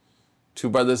justice to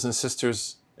brothers and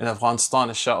sisters in Afghanistan,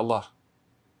 inshallah.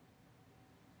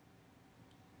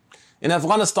 In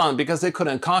Afghanistan, because they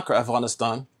couldn't conquer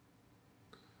Afghanistan,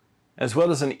 as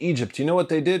well as in Egypt, you know what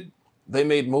they did? They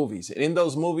made movies. And in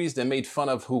those movies, they made fun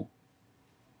of who?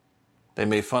 They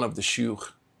made fun of the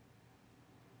shuyukh.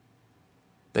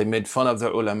 They made fun of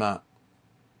the ulama.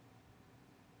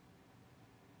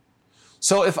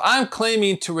 So if I'm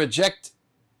claiming to reject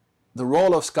the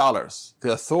role of scholars,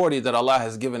 the authority that Allah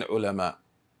has given ulama,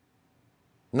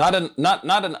 not an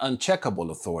uncheckable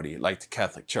authority like the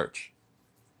Catholic Church,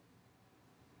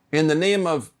 in the name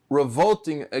of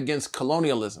revolting against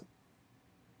colonialism,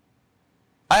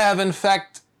 I have in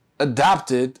fact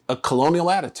adopted a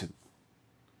colonial attitude.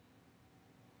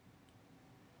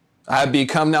 I have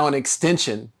become now an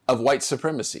extension of white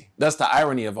supremacy. That's the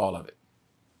irony of all of it.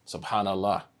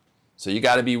 Subhanallah. So you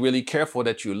got to be really careful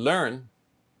that you learn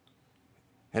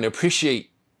and appreciate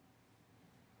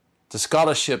the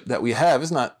scholarship that we have.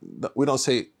 It's not, we don't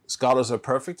say scholars are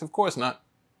perfect, of course not.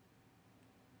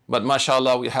 But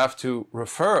mashallah, we have to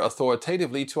refer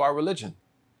authoritatively to our religion.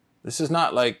 This is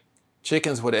not like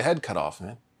chickens with a head cut off,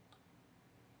 man.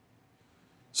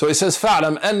 So he says,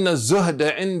 فَعْلَمْ أَنَّ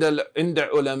الزُّهْدَ عِنْدَ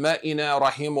عُلَمَائِنَا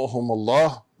رَحِمُهُمُ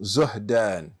اللَّهُ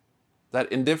زُهْدًا.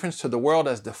 That indifference to the world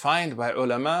as defined by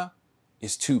ulama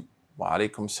is two. Wa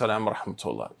alaykum salam wa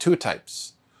rahmatullah. Two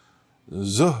types.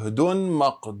 زُهْدٌ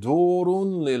مَقْدُورٌ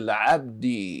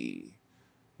لِلْعَبْدِ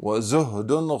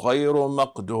وَزُهْدٌ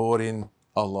غَيْرُ مَقْدُورٍ.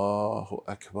 Allahu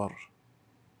Akbar.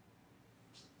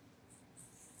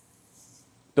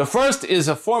 The first is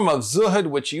a form of zuhud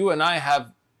which you and I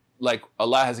have, like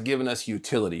Allah has given us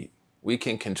utility. We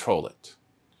can control it.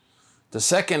 The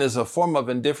second is a form of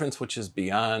indifference which is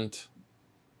beyond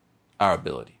our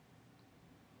ability.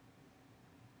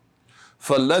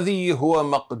 فَالَّذِي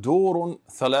هُوَ مَقْدُورٌ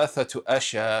ثَلَاثَةُ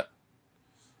أَشْيَاء.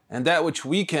 And that which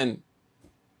we can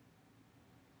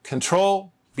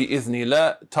control, بِإِذْنِ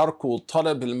اللَّهِ تَرْكُ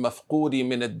الطَّلَبِ الْمَفْقُودِ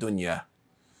مِنَ الدُّنْيَا.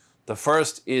 The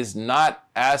first is not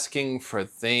asking for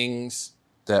things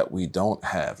that we don't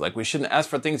have. Like we shouldn't ask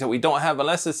for things that we don't have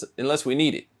unless we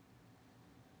need it.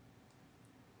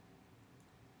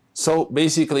 So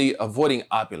basically avoiding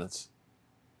opulence.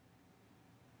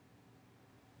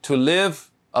 To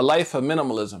live a life of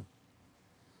minimalism.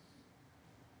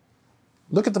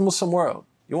 Look at the Muslim world.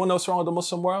 You want to know what's wrong with the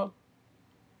Muslim world?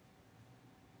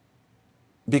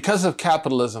 Because of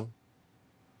capitalism,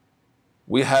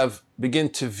 we have begun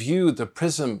to view the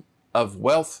prism of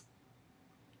wealth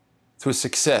through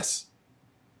success.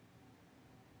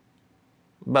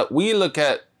 But we look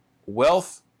at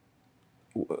wealth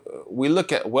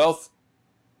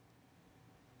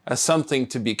as something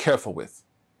to be careful with.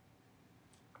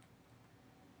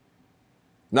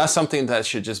 Not something that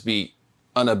should just be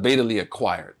unabatedly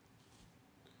acquired.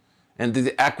 And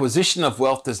the acquisition of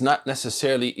wealth does not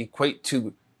necessarily equate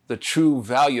to the true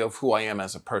value of who I am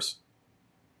as a person.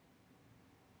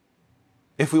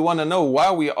 If we want to know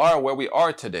why we are where we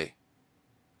are today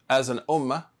as an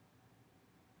ummah,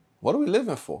 what are we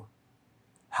living for?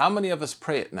 How many of us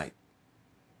pray at night?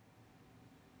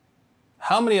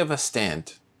 How many of us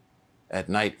stand at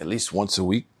night at least once a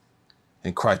week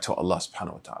and cry to Allah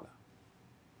subhanahu wa ta'ala?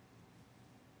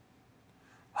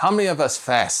 How many of us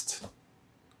fast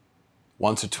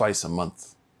once or twice a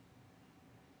month?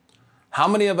 How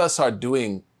many of us are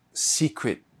doing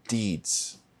secret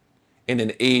deeds in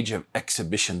an age of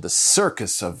exhibition, the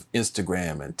circus of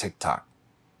Instagram and TikTok?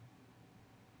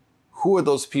 Who are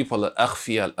those people,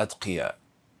 al-akhfiya al-atqiya,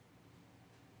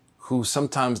 who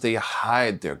sometimes they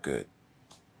hide their good?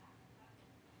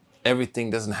 Everything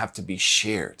doesn't have to be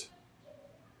shared.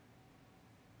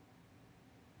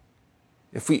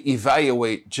 If we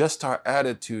evaluate just our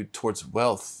attitude towards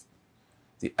wealth,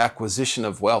 the acquisition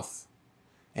of wealth,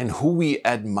 and who we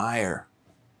admire,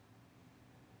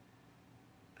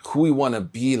 who we want to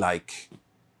be like,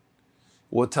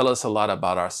 will tell us a lot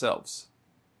about ourselves.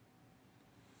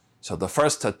 So the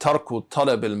first, تَرْكُ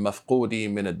الطَّلَبِ الْمَفْقُودِ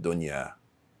مِنَ الدُّنْيَا.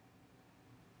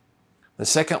 The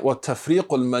second, وَالتَّفْرِيقُ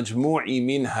الْمَجْمُوعِ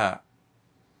مِنْهَا,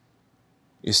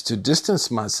 is to distance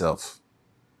myself,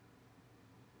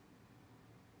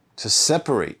 to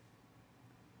separate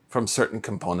from certain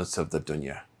components of the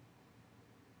dunya.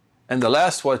 And the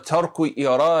last, وَتَرْكُ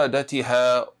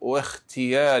إِرَادَتِهَا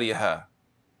وَاخْتِيَارِهَا.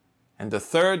 And the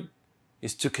third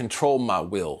is to control my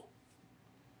will,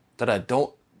 that I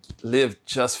don't live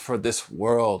just for this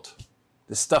world.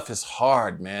 This stuff is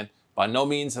hard, man. By no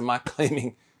means am I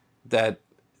claiming that.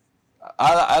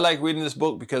 I like reading this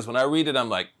book because when I read it, I'm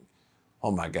like,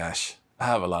 oh my gosh, I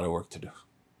have a lot of work to do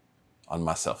on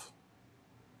myself.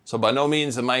 So by no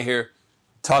means am I here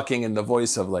talking in the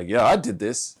voice of like, yeah, I did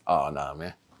this. Oh, nah,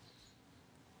 man.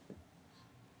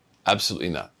 Absolutely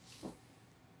not.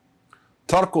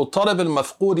 ترك طلب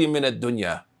المفقود من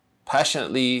الدنيا.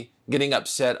 Passionately getting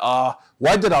upset.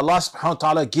 Why did Allah subhanahu wa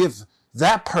ta'ala give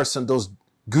that person those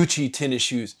Gucci tennis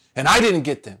shoes and I didn't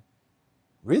get them?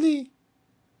 Really?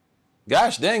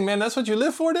 Gosh dang, man, that's what you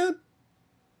live for, dude?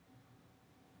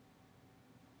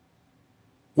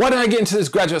 Why did I get into this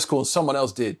graduate school and someone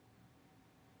else did?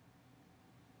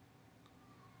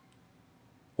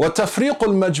 وَتَفْرِيقُ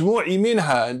الْمَجْمُوعِ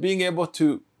مِنْهَا, and being able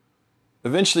to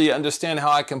eventually understand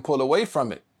how I can pull away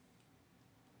from it.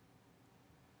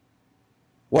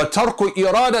 وَتَرْكُ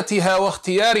إِرَادَتِهَا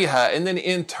وَاخْتِيَارِهَا, and then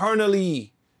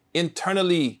internally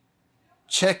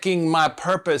checking my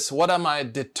purpose. What am I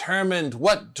determined?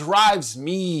 What drives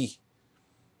me?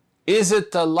 Is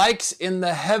it the likes in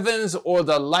the heavens or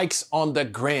the likes on the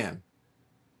gram?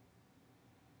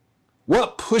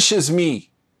 What pushes me?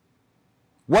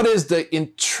 What is the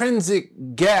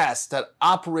intrinsic gas that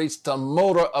operates the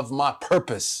motor of my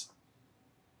purpose?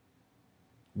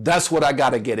 That's what I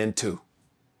got to get into.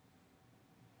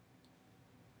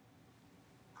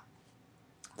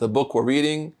 The book we're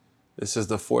reading, this is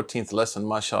the 14th lesson,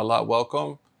 mashallah,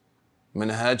 welcome.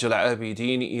 Minhaj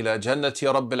al-Abidin ila Jannati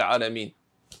Rabbil Alameen.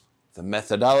 The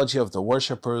methodology of the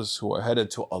worshippers who are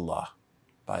headed to Allah,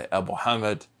 by Abu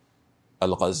Hamid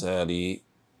al-Ghazali,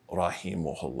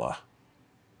 rahimahullah.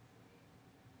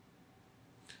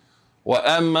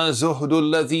 وأما زهد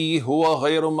الذي هو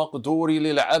غير مقدور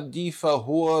للعبد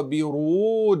فهو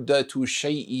برودة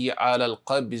الشيء على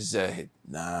القلب الزاهد.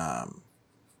 نعم.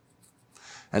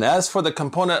 And as for the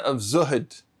component of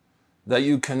zuhd that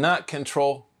you cannot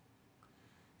control,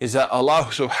 is that Allah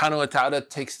subhanahu wa ta'ala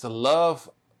takes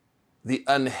the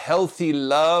unhealthy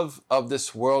love of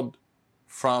this world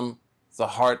from the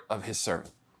heart of His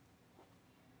servant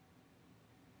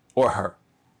or her.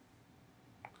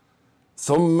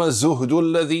 ثم الزهد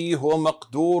الذي هو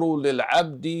مقدور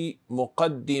للعبد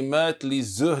مقدمات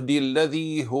للزهد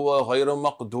الذي هو غير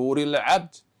مقدور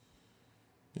العبد.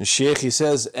 The Shaykh, he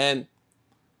says, and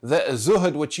the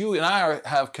zuhd which you and I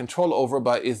have control over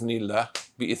by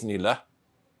bi'ithnillah,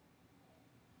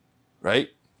 right?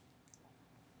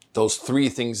 Those three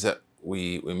things that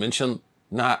we mentioned,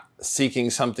 not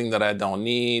seeking something that I don't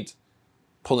need,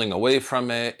 pulling away from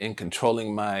it, and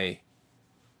controlling my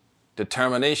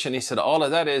determination. He said all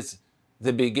of that is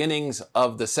the beginnings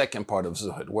of the second part of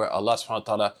zuhd, where Allah subhanahu wa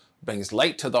ta'ala brings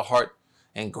light to the heart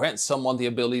and grants someone the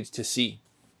ability to see.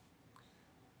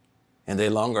 And they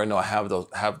longer have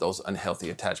those unhealthy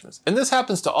attachments. And this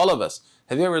happens to all of us.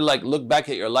 Have you ever looked back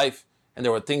at your life and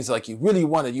there were things like you really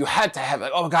wanted, you had to have,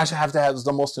 like, oh my gosh, I have to have, this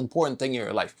the most important thing in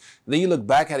your life. And then you look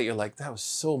back at it, you're like, that was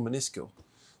so minuscule.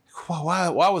 Why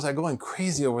was I going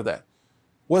crazy over that?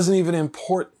 Wasn't even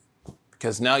important.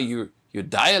 Because now you're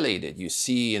dilated, you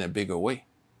see in a bigger way.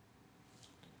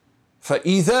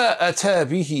 فَإِذَا أَتَى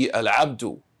بِهِ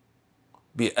الْعَبْدُ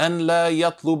بأن لا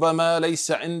يطلب ما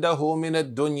ليس عنده من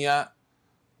الدنيا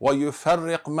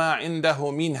ويفرق ما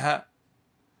عنده منها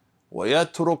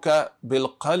ويترك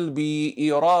بالقلب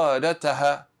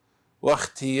إرادتها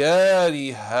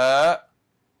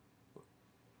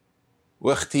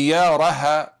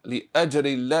واختيارها لأجل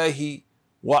الله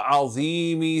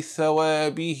وعظيم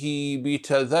ثوابه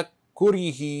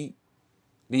بتذكره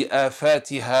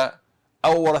لآفاتها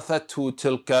أورثته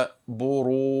تلك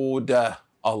برودة.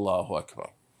 Allahu Akbar.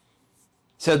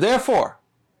 So therefore,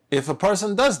 if a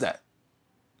person does that,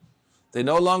 they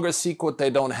no longer seek what they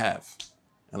don't have,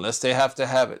 unless they have to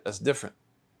have it. That's different.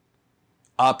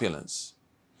 Opulence.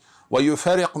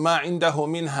 وَيُفَرِقْ مَا عِنْدَهُ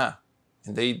مِنْهَا,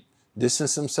 and they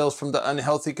distance themselves from the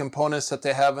unhealthy components that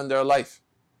they have in their life.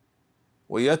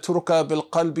 وَيَتْرُكَ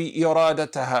بِالْقَلْبِ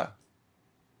إِرَادَتَهَا,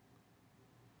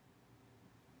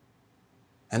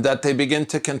 and that they begin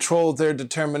to control their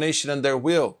determination and their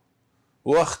will.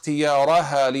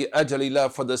 وَاخْتِيَارَهَا لِأَجَلِ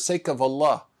اللَّهِ, for the sake of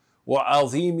Allah.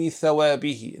 وَعَظِيمِ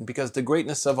ثَوَابِهِ, and because the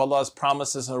greatness of Allah's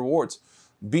promises and rewards.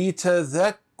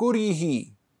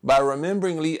 بِتَذَكُّرِهِ, by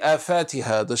remembering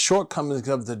لِآفَاتِهَا, the shortcomings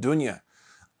of the dunya.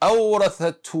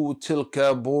 أَوْرَثَتْهُ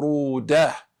تِلْكَ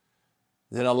بُرُودَةً,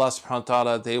 then Allah subhanahu wa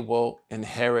ta'ala, they will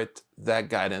inherit that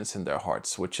guidance in their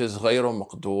hearts, which is غَيْرُ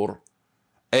مَقْدُورٍ,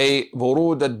 أي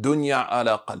برود الدنيا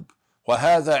على قلب.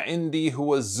 وهذا عندي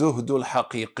هو الزهد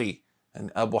الحقيقي. And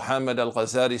Abu Hamid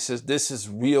al-Ghazali says this is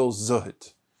real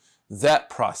zuhd, that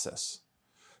process.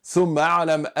 ثم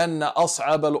أعلم أن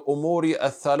أصعب الأمور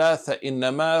الثلاثة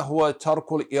إنما هو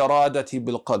ترك الإرادة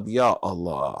بالقلب. Ya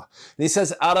Allah. And he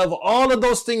says, out of all of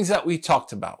those things that we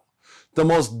talked about, the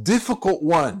most difficult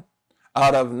one,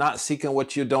 out of not seeking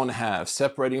what you don't have,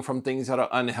 separating from things that are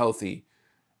unhealthy,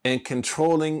 and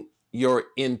controlling your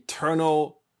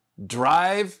internal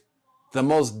drive, the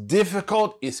most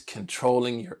difficult is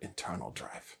controlling your internal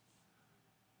drive.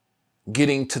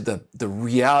 Getting to the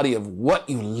reality of what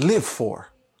you live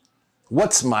for.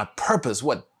 What's my purpose?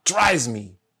 What drives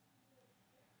me?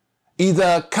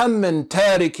 إذا كم من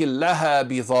تارك لها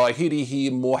بظاهره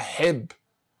محب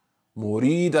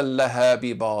مريدا لها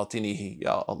بباطنه.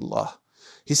 Ya Allah.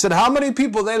 He said, how many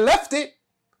people, they left it,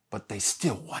 but they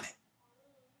still want it?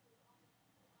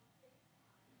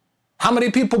 How many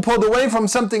people pulled away from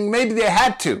something maybe they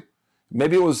had to?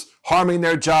 Maybe it was harming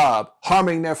their job,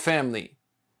 harming their family.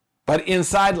 But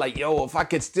inside, like, yo, if I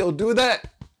could still do that,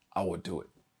 I would do it.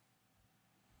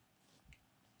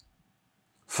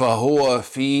 فَهُوَ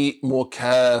فِي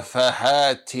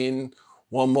مُكَافَحَاتٍ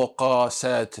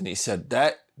وَمُقَاسَاتٍ. He said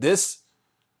that this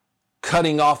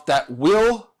cutting off that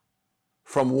will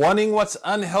from wanting what's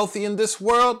unhealthy in this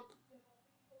world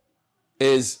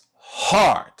is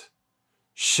hard.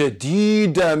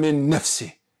 شَدِيدَ مِن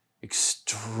نَفْسِهِ.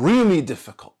 Extremely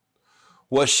difficult.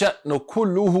 وَشَأْنُ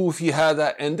كُلُّهُ فِي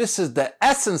هَذَا. And this is the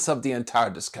essence of the entire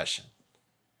discussion.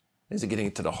 Is it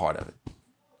getting to the heart of it?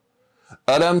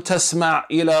 أَلَمْ تَسْمَعْ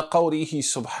إِلَى قَوْلِهِ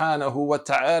سُبْحَانَهُ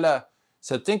وَتَعَالَى.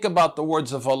 So think about the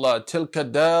words of Allah. تِلْكَ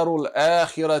الدَّارُ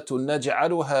الْآخِرَةُ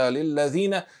نَجْعَلُهَا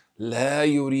لِلَّذِينَ لَا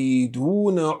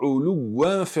يُرِيدُونَ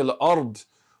عُلُوًّا فِي الْأَرْضِ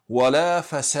وَلَا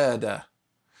فَسَادًا.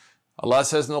 Allah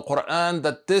says in the Quran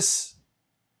that this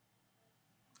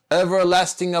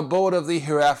everlasting abode of the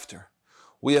hereafter,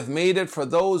 we have made it for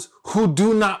those who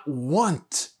do not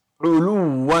want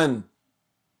uluwan.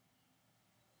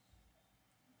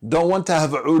 Don't want to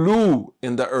have ulu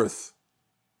in the earth.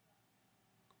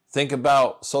 Think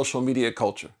about social media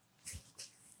culture.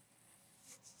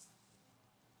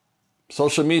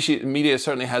 Social media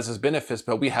certainly has its benefits,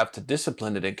 but we have to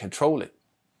discipline it and control it.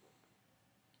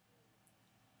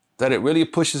 That it really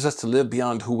pushes us to live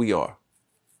beyond who we are,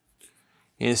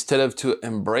 instead of to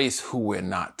embrace who we're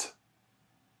not.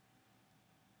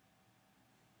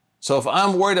 So if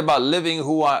I'm worried about living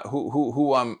beyond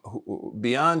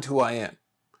who I am,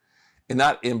 and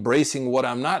not embracing what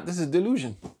I'm not, this is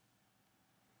delusion.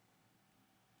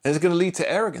 And it's going to lead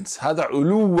to arrogance. هذا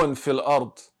علوا في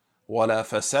الأرض ولا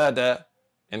فساد,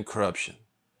 and corruption.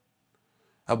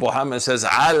 Abu Hamid says,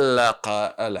 علق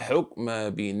الحكم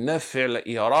بنفع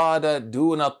الإرادة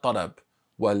دون الطلب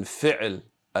والفعل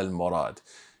المراد.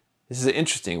 This is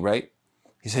interesting, right?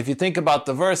 He said, if you think about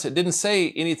the verse, it didn't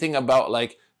say anything about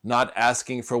like not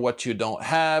asking for what you don't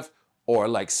have, or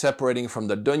like separating from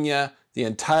the dunya. The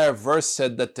entire verse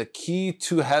said that the key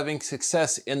to having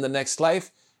success in the next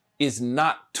life is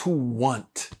not to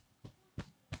want.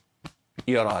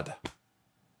 Irada.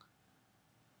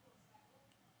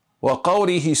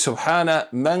 وقوله سبحانه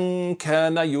من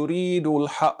كان يريد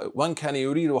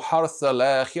حرث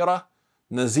الآخرة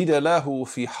نزيد له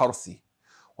في حرثه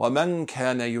ومن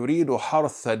كان يريد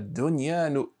حرث الدنيا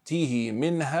نؤتيه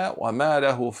منها وما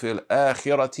له في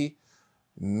الآخرة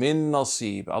من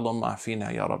نصيب. اللهم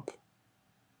عافينا يا رب.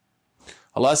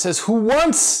 Allah says, who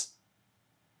wants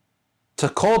to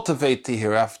cultivate the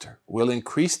hereafter will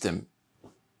increase them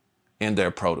in their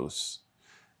produce.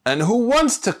 And who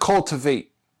wants to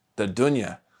cultivate the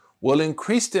dunya will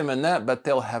increase them in that, but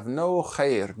they'll have no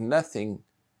khair, nothing,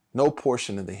 no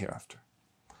portion in the hereafter.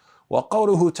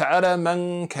 وقوله تعالى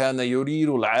من كان يريد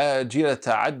العاجلة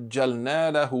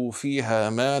عجلنا له فيها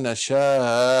ما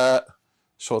نشاء.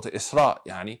 Surah Isra,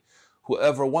 يعني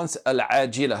whoever wants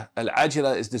al-ajila.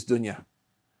 Al-ajila is this dunya.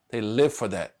 They live for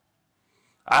that.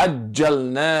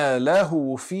 عجلنا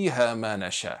له فيها ما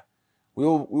نشاء.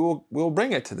 We'll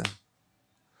bring it to them.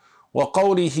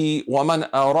 وقوله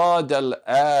ومن أراد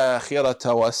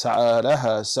الآخرة وسعى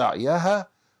لها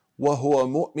سعيها وهو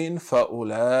مؤمن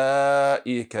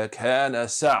فأولئك كان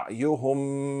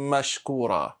سعيهم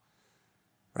مشكورا.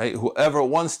 Right? Whoever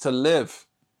wants to live,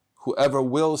 whoever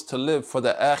wills to live for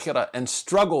the akhirah and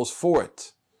struggles for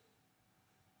it.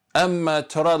 أما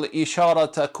ترى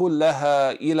الإشارة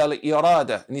كلها إلى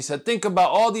الإرادة. And he said, think about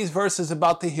all these verses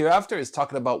about the hereafter. It's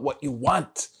talking about what you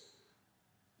want.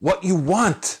 What you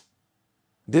want.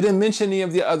 Didn't mention any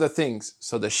of the other things.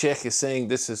 So the Sheikh is saying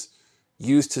this is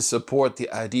used to support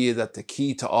the idea that the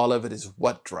key to all of it is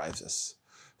what drives us.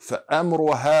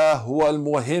 فَأَمْرُهَا هُوَ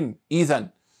الْمُهِمُ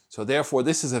إِذًا. So therefore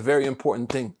this is a very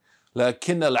important thing.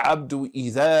 لكن العبد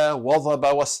إذا وظب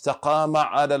واستقام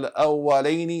على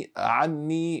الأولين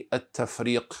عني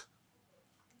التفريق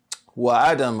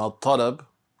وعدم الطلب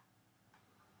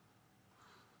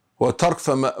وترك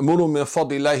فمأمور من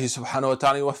فضل الله سبحانه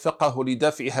وتعالى وفقه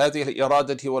لدفع هذه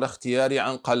الإرادة والاختيار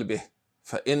عن قلبه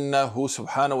فإنه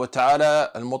سبحانه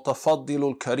وتعالى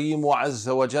المتفضل الكريم عز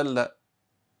وجل.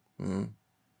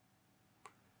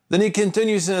 Then he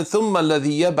continues in ثم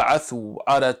الذي يبعث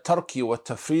على الترك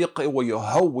والتفريق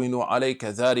ويهون عليك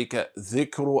ذلك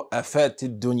ذكر آفات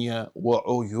الدنيا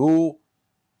وعيوبها.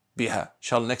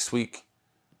 Inshallah, next week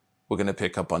we're going to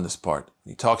pick up on this part.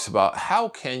 He talks about how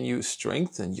can you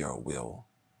strengthen your will,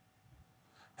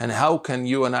 and how can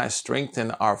you and I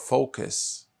strengthen our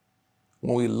focus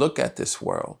when we look at this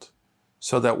world,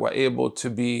 so that we're able to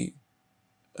be,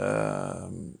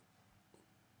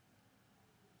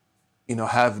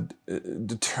 have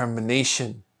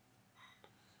determination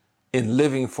in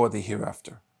living for the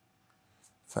hereafter.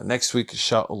 For next week,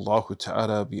 insha'Allah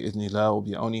ta'ala, bi'idhnillah wa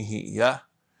bi'awnihi iyah.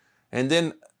 And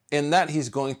then in that, he's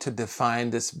going to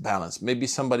define this balance. Maybe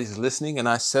somebody's listening, and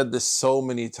I said this so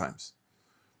many times,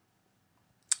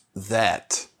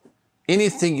 that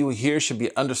anything you hear should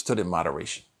be understood in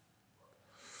moderation.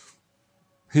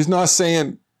 He's not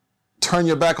saying turn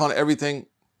your back on everything,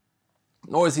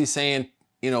 nor is he saying,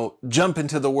 jump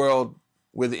into the world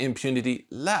with impunity.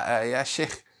 La, ya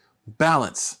sheikh,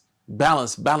 balance. We're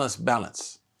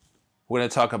going to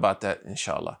talk about that,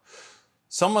 inshallah.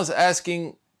 Someone's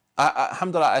asking,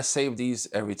 alhamdulillah, I save these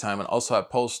every time, and also I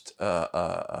post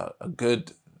a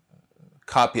good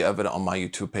copy of it on my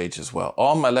YouTube page as well.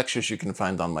 All my lectures you can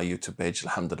find on my YouTube page,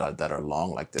 alhamdulillah, that are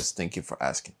long like this. Thank you for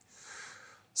asking.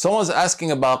 Someone's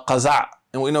asking about qaza',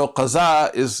 and we know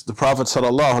qaza' is the Prophet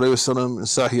sallallahu alaihi wasallam in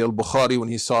Sahih al-Bukhari, when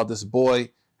he saw this boy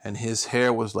and his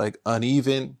hair was like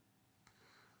uneven.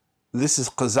 This is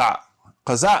qaza'.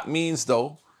 Qaza' means,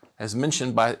 though, as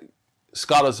mentioned by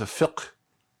scholars of fiqh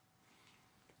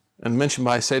and mentioned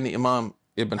by Sayyidina Imam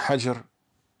Ibn Hajar,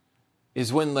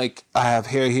 is when like I have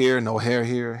hair here, no hair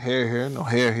here, hair here, no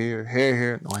hair here, hair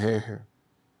here, no hair here.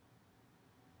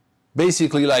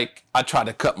 Basically, like I try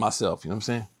to cut myself, you know what I'm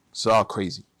saying? It's all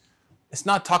crazy. It's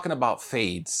not talking about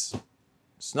fades.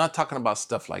 It's not talking about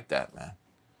stuff like that, man.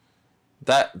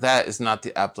 That is not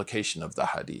the application of the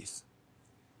hadith.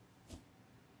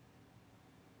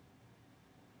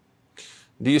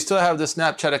 Do you still have the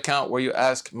Snapchat account where you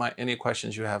ask any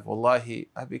questions you have? Wallahi,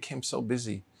 I became so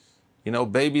busy.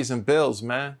 Babies and bills,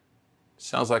 man.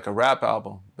 Sounds like a rap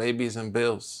album. Babies and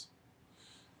bills.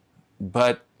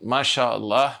 But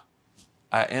mashallah,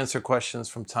 I answer questions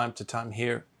from time to time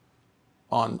here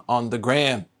on the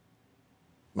gram.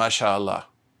 Mashallah.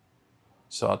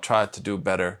 So I'll try to do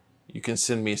better. You can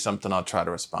send me something, I'll try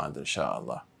to respond,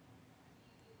 inshallah.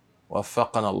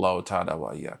 Waffaqana Allah ta'ala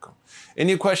wa iyyakum.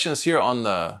 Any questions here on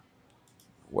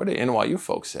where the NYU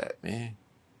folks at, man?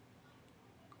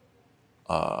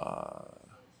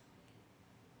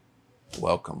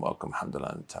 Welcome,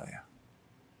 alhamdulillah, Nataya.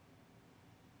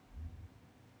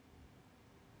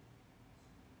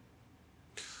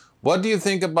 What do you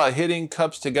think about hitting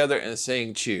cups together and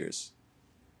saying cheers?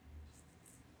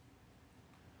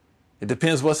 It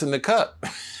depends what's in the cup.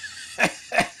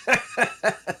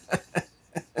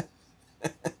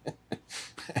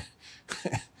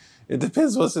 It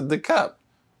depends what's in the cup,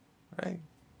 right?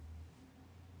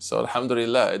 So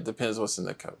alhamdulillah, it depends what's in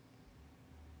the cup.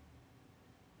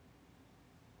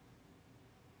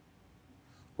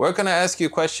 Where can I ask you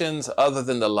questions other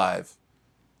than the live?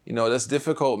 That's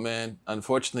difficult, man.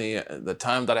 Unfortunately, the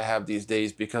time that I have these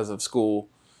days because of school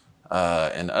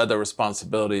and other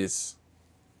responsibilities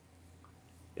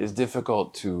is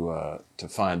difficult to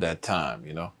find that time,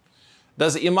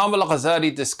 Does Imam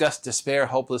al-Ghazali discuss despair,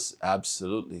 hopeless?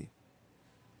 Absolutely.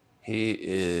 He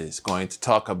is going to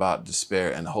talk about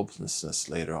despair and hopelessness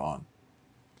later on.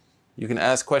 You can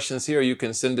ask questions here, or you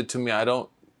can send it to me. I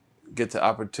don't get the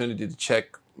opportunity to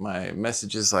check my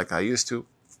messages like I used to.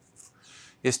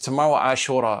 It's tomorrow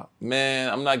Ashura. Man,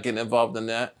 I'm not getting involved in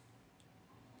that.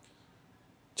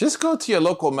 Just go to your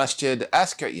local masjid,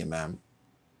 ask your imam,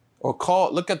 or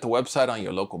look at the website on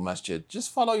your local masjid.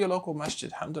 Just follow your local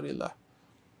masjid, alhamdulillah.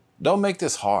 Don't make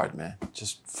this hard, man.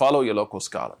 Just follow your local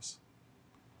scholars.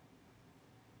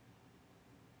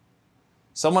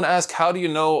 Someone asked, how do you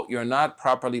know you're not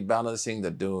properly balancing the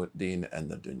deen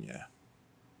and the dunya?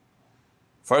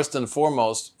 First and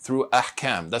foremost, through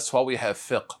ahkam. That's why we have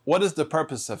fiqh. What is the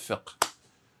purpose of fiqh?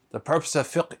 The purpose of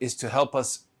fiqh is to help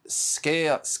us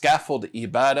scaffold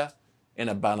ibadah in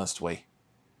a balanced way.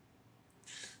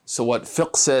 So what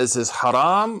fiqh says is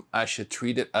haram, I should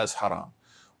treat it as haram.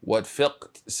 What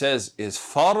fiqh says is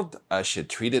fard, I should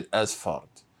treat it as fard.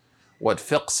 What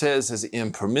fiqh says is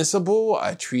impermissible,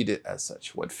 I treat it as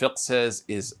such. What fiqh says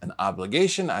is an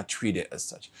obligation, I treat it as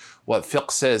such. What fiqh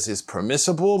says is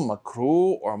permissible,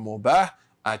 makruh, or mubah,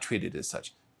 I treat it as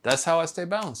such. That's how I stay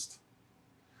balanced.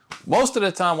 Most of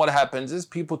the time what happens is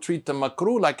people treat the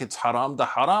makruh like it's haram, the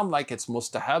haram like it's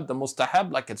mustahab, the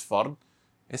mustahab like it's fard.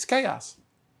 It's chaos.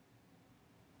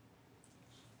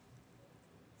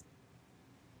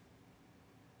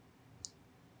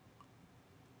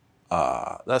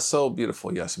 That's so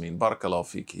beautiful, Yasmin. Barakallahu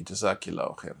fiki.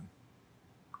 Jazakillahu khairan.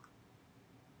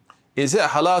 Is it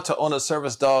halal to own a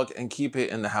service dog and keep it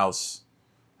in the house?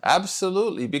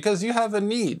 Absolutely, because you have a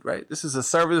need, right? This is a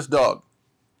service dog.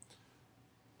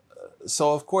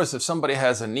 So, of course, if somebody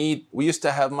has a need, we used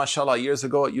to have, mashallah, years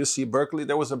ago at UC Berkeley,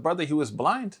 there was a brother, he was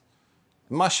blind.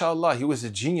 Mashallah, he was a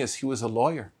genius, he was a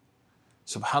lawyer.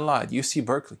 Subhanallah, at UC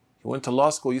Berkeley. He went to law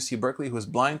school, UC Berkeley, he was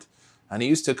blind, and he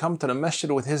used to come to the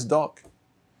masjid with his dog.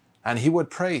 And he would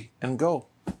pray and go.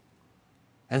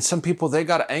 And some people, they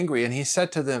got angry, and he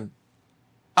said to them,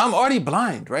 I'm already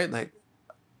blind, right? Like,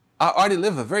 I already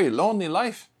live a very lonely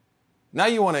life. Now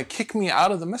you want to kick me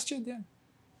out of the masjid? Yeah.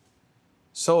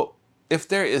 So, if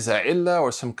there is a illah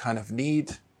or some kind of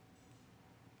need,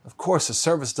 of course, a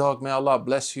service dog, may Allah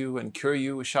bless you and cure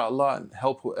you, inshallah, and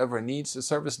help whoever needs a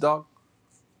service dog.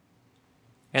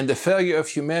 And the failure of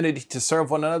humanity to serve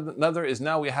one another is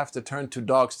now we have to turn to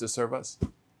dogs to serve us.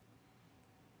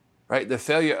 Right? The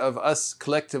failure of us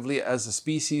collectively as a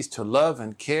species to love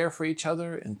and care for each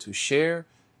other and to share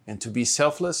and to be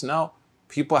selfless. Now,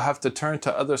 people have to turn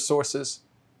to other sources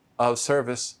of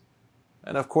service.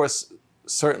 And of course,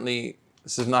 certainly,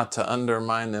 this is not to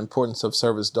undermine the importance of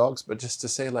service dogs, but just to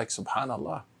say, like,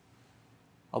 subhanallah,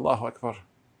 Allahu Akbar.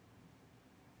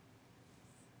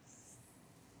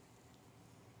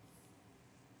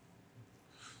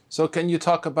 So can you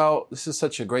talk about, this is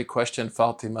such a great question,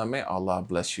 Fatima, may Allah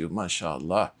bless you,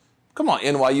 mashallah. Come on,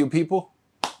 NYU people.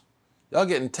 Y'all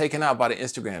getting taken out by the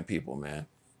Instagram people, man.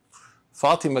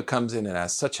 Fatima comes in and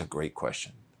asks such a great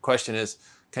question. The question is,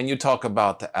 can you talk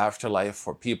about the afterlife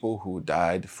for people who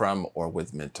died from or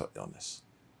with mental illness?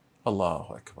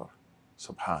 Allahu Akbar.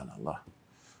 Subhanallah.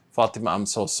 Fatima, I'm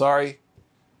so sorry.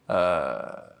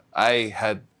 I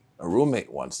had a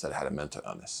roommate once that had a mental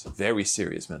illness, very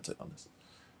serious mental illness.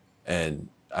 And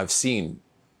I've seen,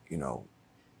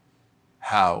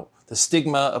 how the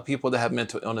stigma of people that have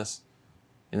mental illness,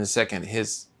 in a second,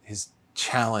 his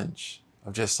challenge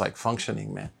of just like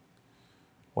functioning, man,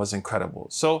 was incredible.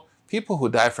 So people who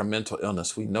die from mental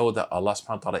illness, we know that Allah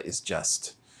subhanahu wa ta'ala is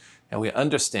just. And we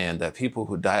understand that people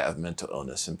who die of mental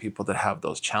illness and people that have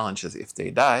those challenges, if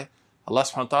they die, Allah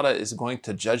subhanahu wa ta'ala is going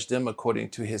to judge them according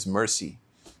to his mercy,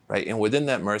 right? And within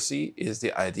that mercy is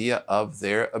the idea of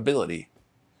their ability.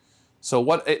 So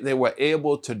what they were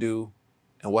able to do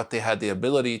and what they had the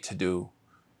ability to do,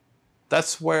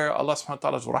 that's where Allah subhanahu wa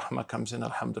ta'ala's rahmah comes in.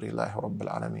 Alhamdulillah Rabbil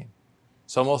Alameen.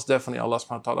 So most definitely Allah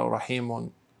subhanahu wa ta'ala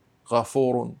rahimun,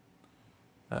 ghafurun.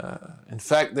 In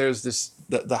fact, there's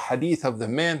the hadith of the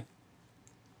man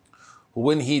who,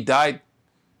 when he died,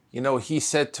 he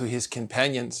said to his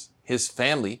companions, his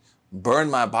family, burn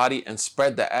my body and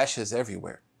spread the ashes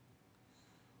everywhere.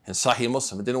 In Sahih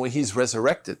Muslim, and then when he's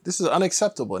resurrected, this is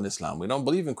unacceptable in Islam. We don't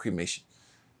believe in cremation,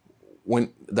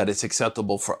 that it's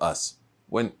acceptable for us.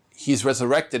 When he's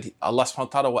resurrected, Allah subhanahu wa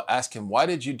ta'ala will ask him, why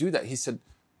did you do that? He said,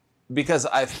 because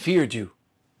I feared you.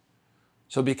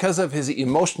 So because of his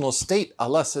emotional state,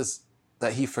 Allah says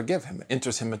that he forgive him,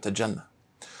 enters him into Jannah.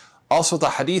 Also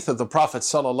the hadith of the Prophet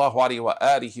sallallahu alaihi wa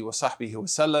alihi wa sahbihi wa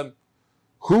sallam,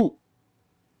 who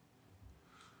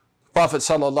Prophet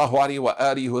sallallahu alaihi wa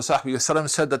alihi wa sahbihi wa sallam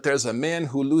said that there's a man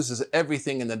who loses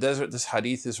everything in the desert. This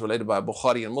hadith is related by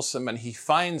Bukhari and Muslim, and he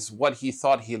finds what he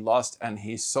thought he lost, and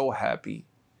he's so happy.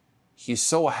 He's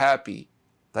so happy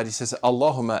that he says,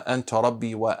 Allahumma anta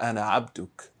rabbi wa ana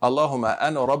abduk. Allahumma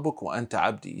ana rabbuk wa anta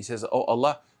abdi. He says, oh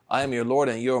Allah, I am your Lord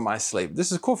and you are my slave.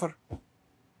 This is kufr.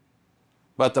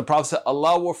 But the Prophet said,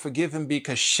 Allah will forgive him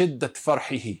because shiddat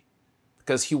farhihi,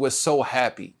 because he was so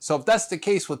happy. So if that's the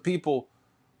case with people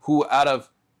who out of,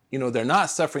 they're not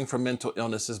suffering from mental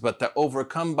illnesses, but they're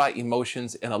overcome by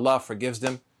emotions and Allah forgives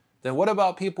them, then what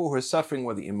about people who are suffering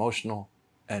with the emotional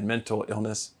and mental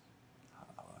illness?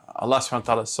 Allah subhanahu wa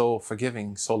ta'ala is so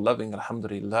forgiving, so loving,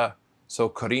 alhamdulillah, so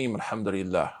kareem,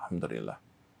 alhamdulillah, alhamdulillah.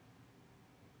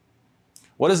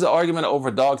 What is the argument over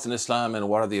dogs in Islam and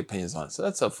what are the opinions on it? So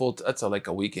that's like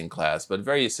a weekend class, but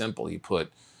very simple. He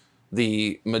put,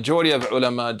 the majority of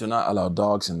ulama do not allow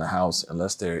dogs in the house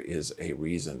unless there is a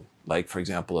reason, like for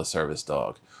example, a service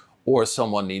dog, or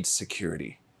someone needs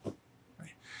security.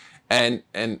 Right?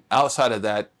 And outside of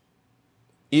that,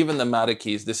 even the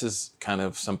Malikis, this is kind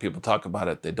of, some people talk about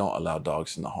it, they don't allow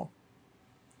dogs in the home.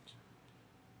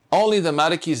 Only the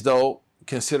Malikis, though,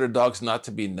 consider dogs not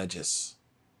to be najis.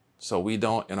 So we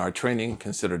don't, in our training,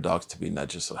 consider dogs to be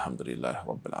najis, alhamdulillah,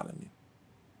 rabbil alameen.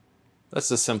 That's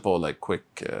a simple, like,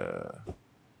 quick.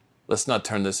 Let's not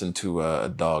turn this into a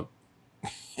dog,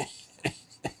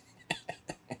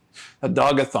 a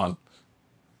dogathon.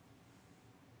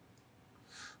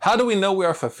 How do we know we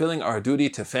are fulfilling our duty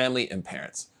to family and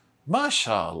parents?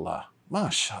 MashaAllah,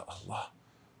 MashaAllah.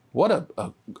 What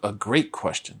a great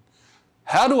question.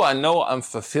 How do I know I'm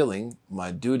fulfilling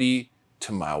my duty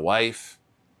to my wife,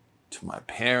 to my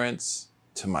parents,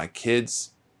 to my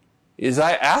kids? Is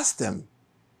I ask them,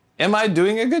 am I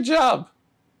doing a good job?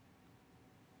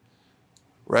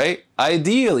 Right?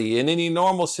 Ideally, in any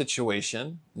normal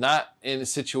situation, not in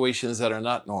situations that are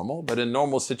not normal, but in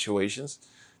normal situations,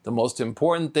 the most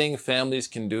important thing families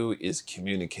can do is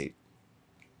communicate.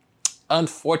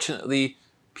 Unfortunately,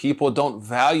 people don't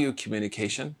value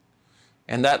communication,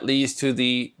 and that leads to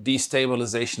the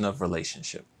destabilization of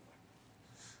relationship.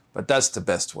 But that's the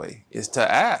best way, is to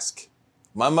ask.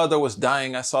 My mother was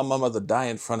dying. I saw my mother die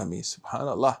in front of me,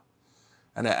 subhanAllah.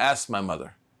 And I asked my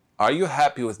mother, are you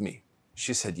happy with me?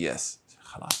 She said, yes.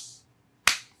 Khalas.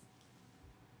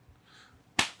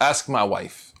 Ask my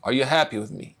wife, are you happy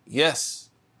with me? Yes.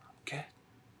 Okay.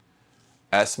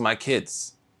 Ask my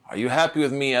kids, are you happy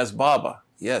with me as Baba?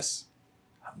 Yes.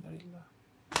 Alhamdulillah.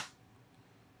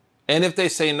 And if they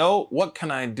say no, what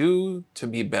can I do to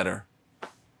be better?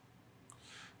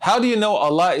 How do you know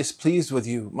Allah is pleased with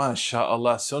you?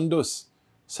 MashaAllah, Sundus.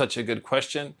 Such a good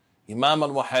question. Imam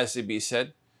al-Muhasibi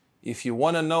said, if you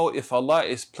want to know if Allah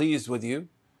is pleased with you,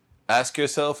 ask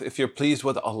yourself if you're pleased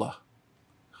with Allah.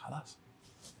 Khalas.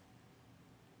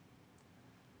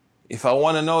 If I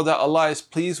want to know that Allah is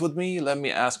pleased with me, let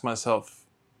me ask myself,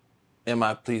 am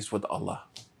I pleased with Allah?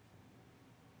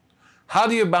 How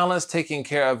do you balance taking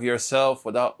care of yourself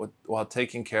while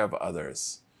taking care of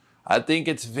others? I think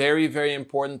it's very, very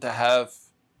important to have,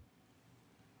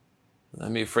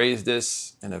 let me phrase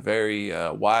this in a very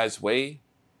wise way,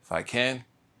 if I can.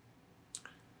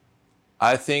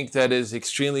 I think that is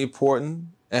extremely important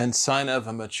and sign of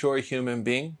a mature human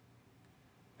being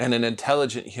and an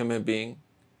intelligent human being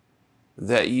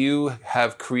that you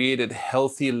have created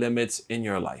healthy limits in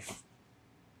your life.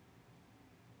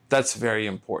 That's very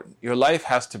important. Your life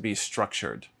has to be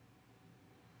structured.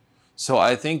 So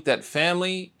I think that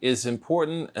family is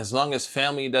important as long as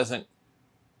family doesn't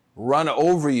run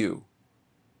over you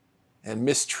and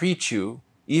mistreat you,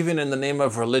 even in the name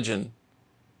of religion,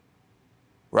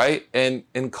 right? And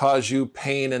cause you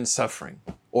pain and suffering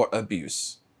or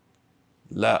abuse.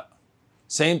 La.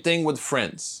 Same thing with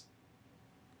friends.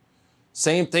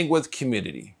 Same thing with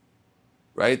community,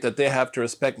 right? That they have to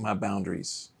respect my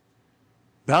boundaries.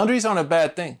 Boundaries aren't a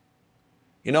bad thing.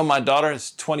 You know, my daughter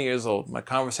is 20 years old. My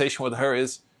conversation with her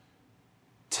is,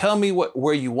 tell me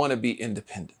where you want to be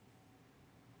independent.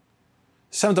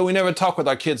 Something we never talk with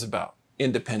our kids about,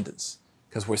 independence,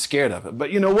 because we're scared of it.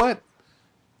 But you know what?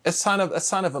 It's a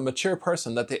sign of a mature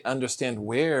person that they understand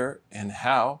where and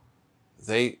how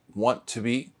they want to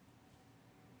be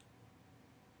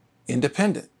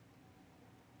independent,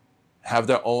 have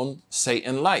their own say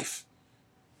in life.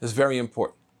 It's very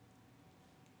important.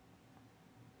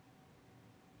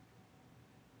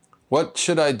 What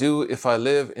should I do if I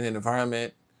live in an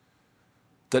environment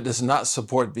that does not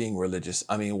support being religious?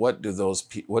 I mean, what do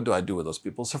I do with those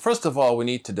people? So first of all, we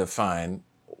need to define,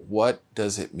 what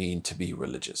does it mean to be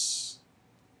religious?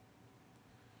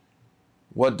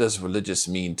 What does religious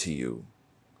mean to you?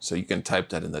 So you can type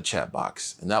that in the chat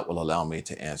box, and that will allow me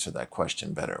to answer that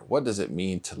question better. What does it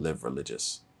mean to live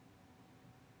religious?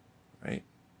 Right?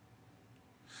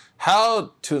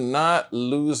 How to not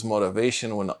lose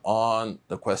motivation when on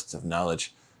the quest of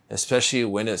knowledge, especially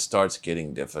when it starts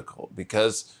getting difficult.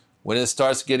 Because when it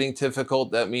starts getting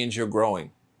difficult, that means you're growing.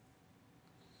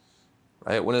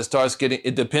 Right? When it starts getting,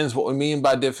 it depends what we mean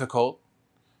by difficult.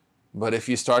 But if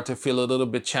you start to feel a little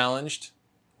bit challenged,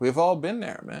 we've all been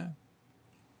there, man.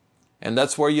 And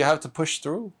that's where you have to push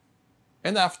through.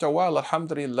 And after a while,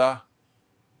 alhamdulillah,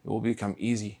 it will become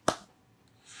easy.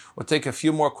 We'll take a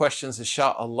few more questions,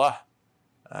 inshallah.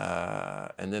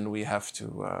 And then we have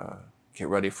to get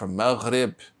ready for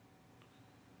Maghrib.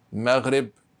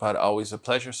 Maghrib, but always a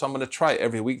pleasure. So I'm going to try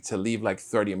every week to leave like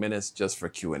 30 minutes just for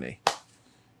Q&A.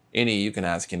 You can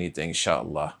ask anything,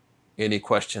 inshallah. Any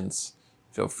questions,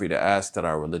 feel free to ask that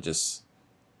are religious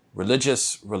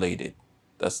related.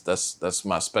 That's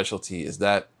my specialty, is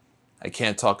that I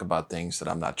can't talk about things that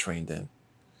I'm not trained in.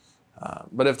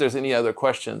 But if there's any other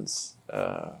questions,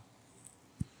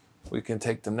 we can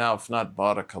take them now. If not,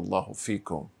 barakallahu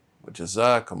feekum. Wa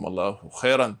jazakum Allahu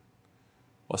khairan.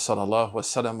 Wa sallallahu wa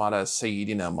sallam ala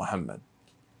Sayyidina Muhammad.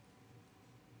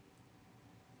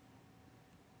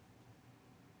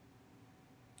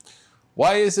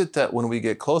 Why is it that when we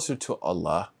get closer to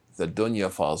Allah, the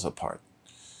dunya falls apart?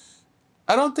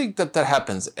 I don't think that that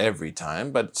happens every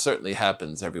time, but it certainly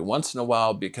happens every once in a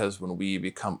while, because when we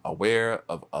become aware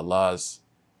of Allah's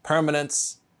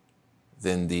permanence,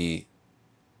 then the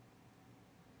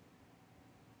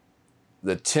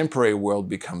temporary world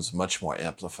becomes much more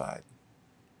amplified.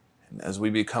 And as we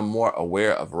become more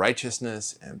aware of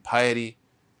righteousness and piety,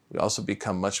 we also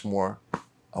become much more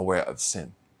aware of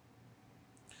sin.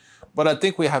 But I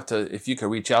think we have to, if you can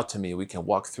reach out to me, we can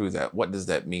walk through that. What does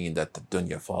that mean that the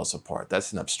dunya falls apart?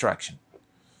 That's an abstraction.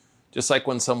 Just like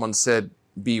when someone said,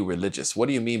 be religious. What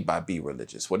do you mean by be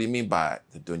religious? What do you mean by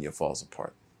the dunya falls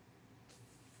apart?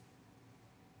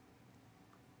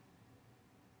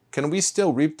 Can we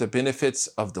still reap the benefits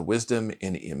of the wisdom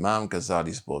in Imam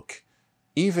Ghazali's book,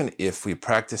 even if we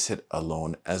practice it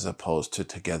alone as opposed to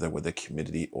together with a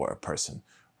community or a person?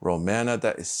 Romana,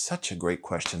 that is such a great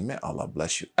question. May Allah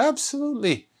bless you.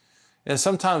 Absolutely. And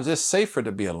sometimes it's safer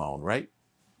to be alone, right?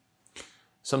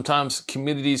 Sometimes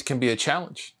communities can be a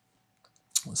challenge.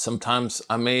 Sometimes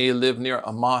I may live near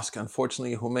a mosque,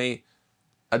 unfortunately, who may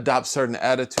adopt certain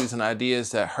attitudes and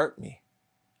ideas that hurt me.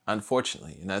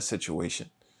 Unfortunately, in that situation,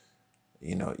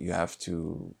 you have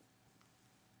to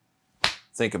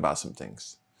think about some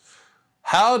things.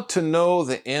 How to know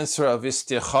the answer of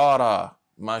istikhara?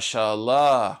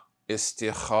 MashaAllah,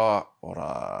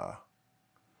 istikhara.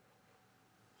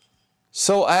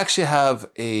 So I actually have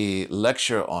a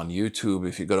lecture on YouTube,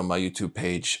 if you go to my YouTube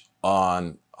page,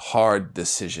 on hard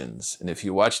decisions. And if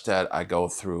you watch that, I go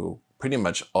through pretty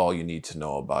much all you need to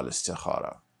know about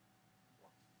istikhara.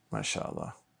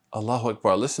 MashaAllah. Allahu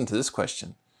Akbar. Listen to this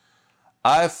question.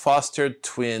 I've fostered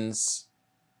twins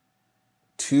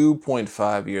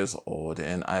 2.5 years old,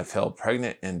 and I fell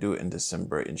pregnant and due in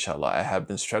December, inshallah. I have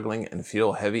been struggling and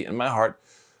feel heavy in my heart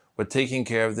with taking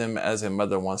care of them, as a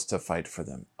mother wants to fight for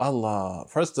them. Allah,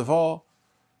 first of all,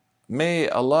 may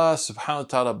Allah subhanahu wa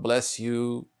ta'ala bless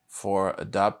you for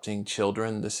adopting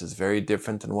children. This is very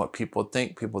different than what people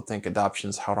think. People think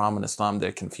adoption is haram in Islam.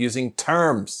 They're confusing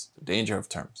terms, the danger of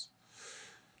terms.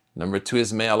 Number two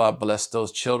is, may Allah bless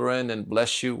those children and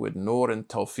bless you with nur and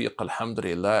tawfiq,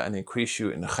 alhamdulillah, and increase you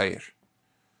in khair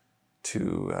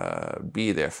to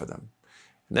be there for them.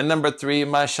 And then number three,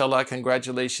 mashallah,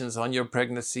 congratulations on your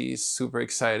pregnancy. Super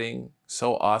exciting.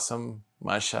 So awesome.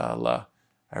 Mashallah.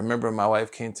 I remember my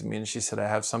wife came to me and she said, I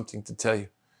have something to tell you.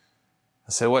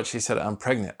 I said, what? She said, I'm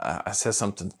pregnant. I said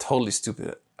something totally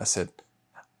stupid. I said,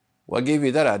 what gave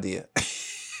you that idea?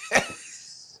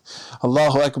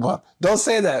 Allahu Akbar. Don't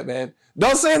say that, man.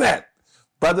 Don't say that.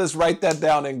 Brothers, write that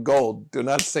down in gold. Do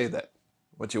not say that.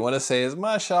 What you want to say is,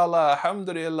 mashallah,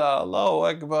 alhamdulillah, Allahu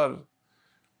Akbar.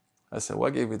 I said,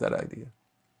 what gave you that idea?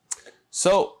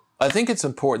 So I think it's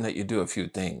important that you do a few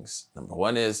things. Number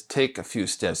one is take a few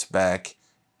steps back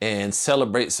and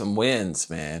celebrate some wins,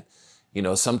 man.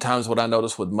 Sometimes what I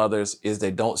notice with mothers is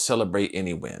they don't celebrate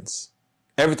any wins.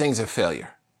 Everything's a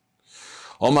failure.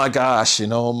 Oh my gosh,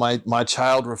 my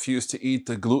child refused to eat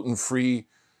the gluten-free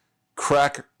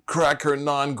cracker,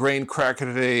 non-grain cracker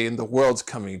today, and the world's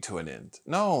coming to an end.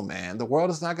 No, man, the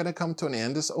world is not going to come to an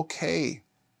end. It's okay.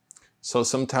 So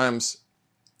sometimes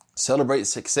celebrate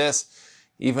success,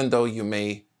 even though you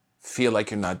may feel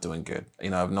like you're not doing good.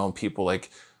 I've known people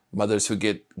like mothers who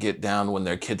get down when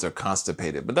their kids are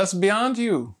constipated, but that's beyond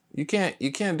you. You can't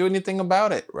do anything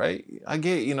about it, right? I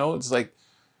get, it's like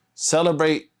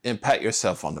celebrate and pat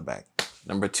yourself on the back.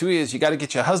 Number two is you got to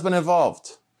get your husband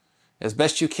involved as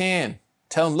best you can.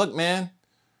 Tell him, look, man,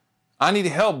 I need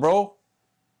help, bro.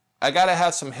 I got to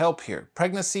have some help here.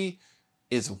 Pregnancy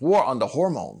is war on the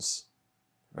hormones,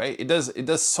 right? It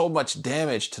does so much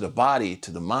damage to the body,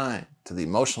 to the mind, to the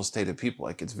emotional state of people.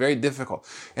 Like, it's very difficult.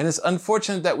 And it's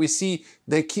unfortunate that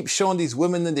they keep showing these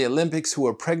women in the Olympics who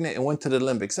are pregnant and went to the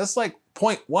Olympics. That's like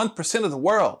 0.1% of the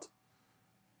world.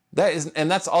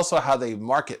 That's also how they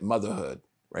market motherhood,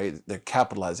 right? They're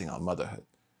capitalizing on motherhood.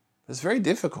 It's very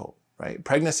difficult, right?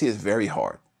 Pregnancy is very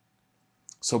hard.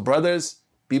 So brothers,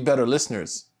 be better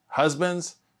listeners.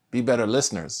 Husbands, be better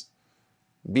listeners.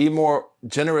 Be more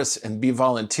generous and be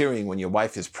volunteering when your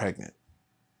wife is pregnant.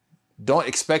 Don't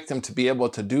expect them to be able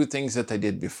to do things that they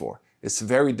did before. It's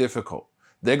very difficult.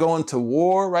 They're going to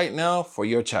war right now for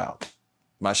your child.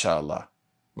 MashaAllah.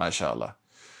 MashaAllah.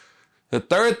 The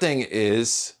third thing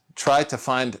is try to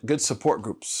find good support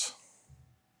groups.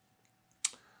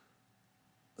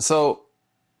 So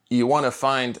you want to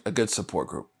find a good support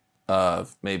group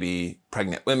of maybe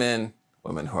pregnant women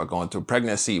who are going through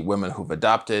pregnancy, women who've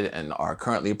adopted and are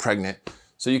currently pregnant.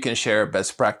 So you can share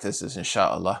best practices,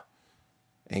 inshallah,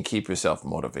 and keep yourself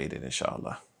motivated,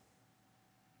 inshallah.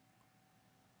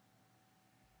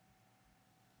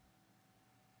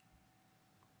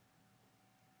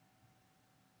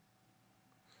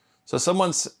 So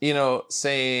someone's,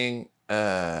 saying,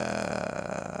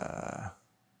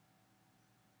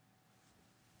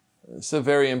 it's a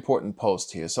very important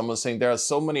post here. Someone's saying there are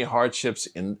so many hardships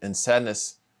and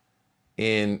sadness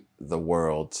in the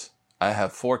world. I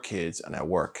have 4 kids and I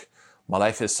work. My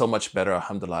life is so much better,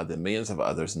 alhamdulillah, than millions of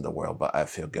others in the world, but I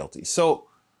feel guilty. So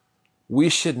we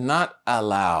should not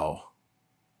allow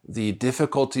the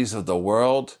difficulties of the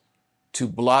world to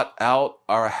blot out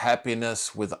our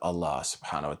happiness with Allah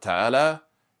subhanahu wa ta'ala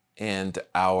and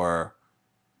our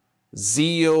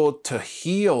zeal to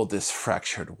heal this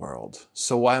fractured world.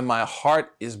 So while my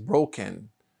heart is broken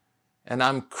and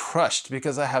I'm crushed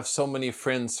because I have so many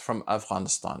friends from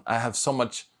Afghanistan, I have so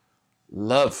much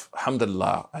love,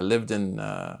 alhamdulillah. I lived in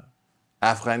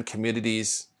Afghan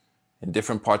communities in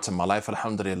different parts of my life,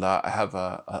 alhamdulillah. I have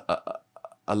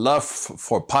a love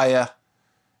for Paya,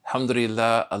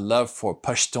 alhamdulillah, a love for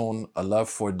Pashtun, a love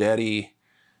for Dari,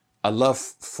 a love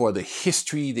for the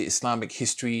history, the Islamic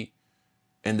history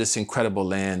in this incredible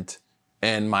land.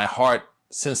 And my heart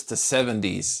since the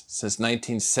 70s, since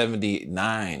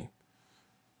 1979,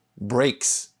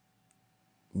 breaks.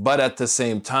 But at the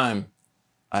same time,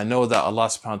 I know that Allah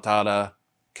subhanahu wa ta'ala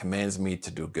commands me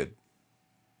to do good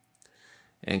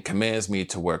and commands me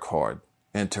to work hard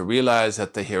and to realize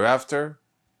that the hereafter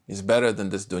is better than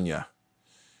this dunya,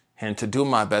 and to do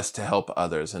my best to help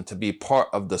others and to be part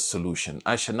of the solution.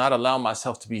 I should not allow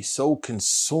myself to be so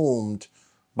consumed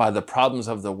by the problems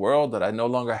of the world that I no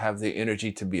longer have the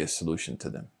energy to be a solution to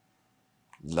them.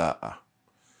 La.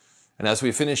 And as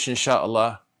we finish,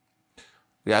 inshaAllah,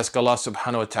 we ask Allah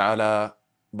subhanahu wa ta'ala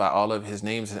by all of his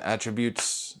names and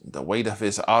attributes, the weight of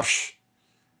his arsh,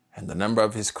 and the number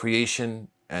of his creation,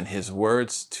 and his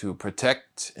words to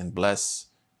protect and bless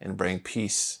and bring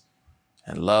peace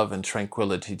and love and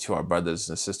tranquility to our brothers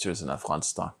and sisters in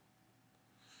Afghanistan.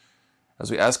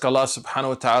 As we ask Allah subhanahu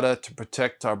wa ta'ala to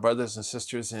protect our brothers and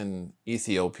sisters in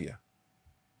Ethiopia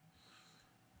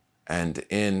and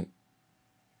in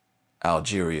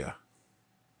Algeria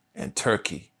and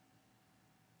Turkey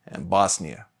and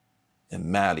Bosnia and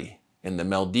Mali, in the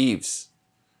Maldives,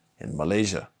 in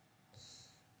Malaysia.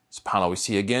 SubhanAllah, we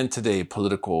see again today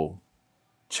political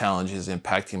challenges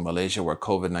impacting Malaysia, where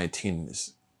COVID-19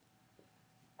 is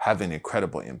having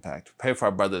incredible impact. Pray for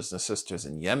our brothers and sisters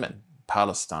in Yemen,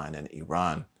 Palestine, and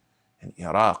Iran, and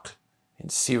Iraq,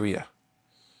 and Syria.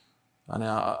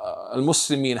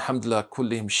 المسلمين الحمد لله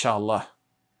كلهم إن شاء الله.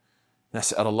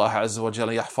 نسأل الله عز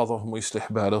وجل يحفظهم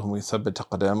ويصلح بالهم ويثبت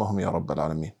قدامهم يا رب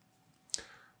العالمين.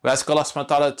 We ask Allah subhanahu wa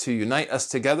ta'ala to unite us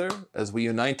together as we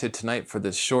united tonight for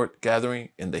this short gathering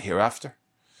in the hereafter.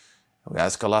 We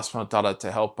ask Allah subhanahu wa ta'ala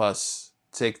to help us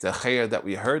take the khair that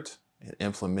we heard and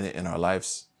implement it in our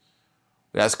lives.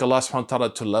 We ask Allah subhanahu wa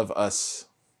ta'ala to love us.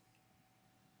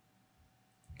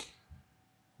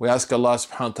 We ask Allah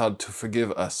subhanahu wa ta'ala to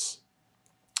forgive us.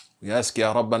 We ask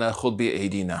Ya Rabbana khud bi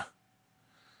aydina.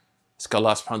 Ask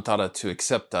Allah subhanahu wa ta'ala to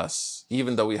accept us,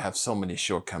 even though we have so many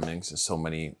shortcomings and so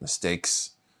many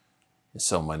mistakes and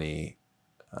so many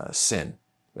sin.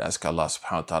 We ask Allah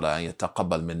subhanahu wa ta'ala an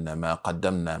yataqabbal minna ma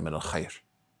qaddamna min al-khair.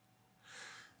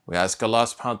 We ask Allah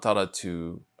subhanahu wa ta'ala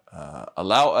to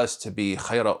allow us to be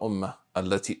khayra ummah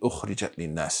allati ukhrijat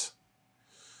lin-nas.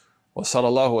 Wa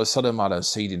sallallahu wa sallam ala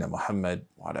Sayyidina Muhammad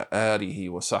wa ala alihi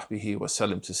wa sahbihi wa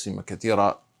sallam taslima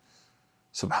kathira.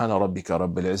 سبحان ربك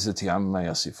رب العزة عما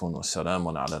يصفون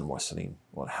وسلام على المرسلين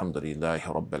والحمد لله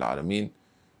رب العالمين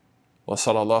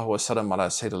وصلى الله وسلم على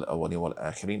سيد الأولين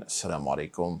والآخرين. السلام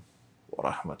عليكم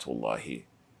ورحمة الله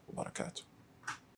وبركاته.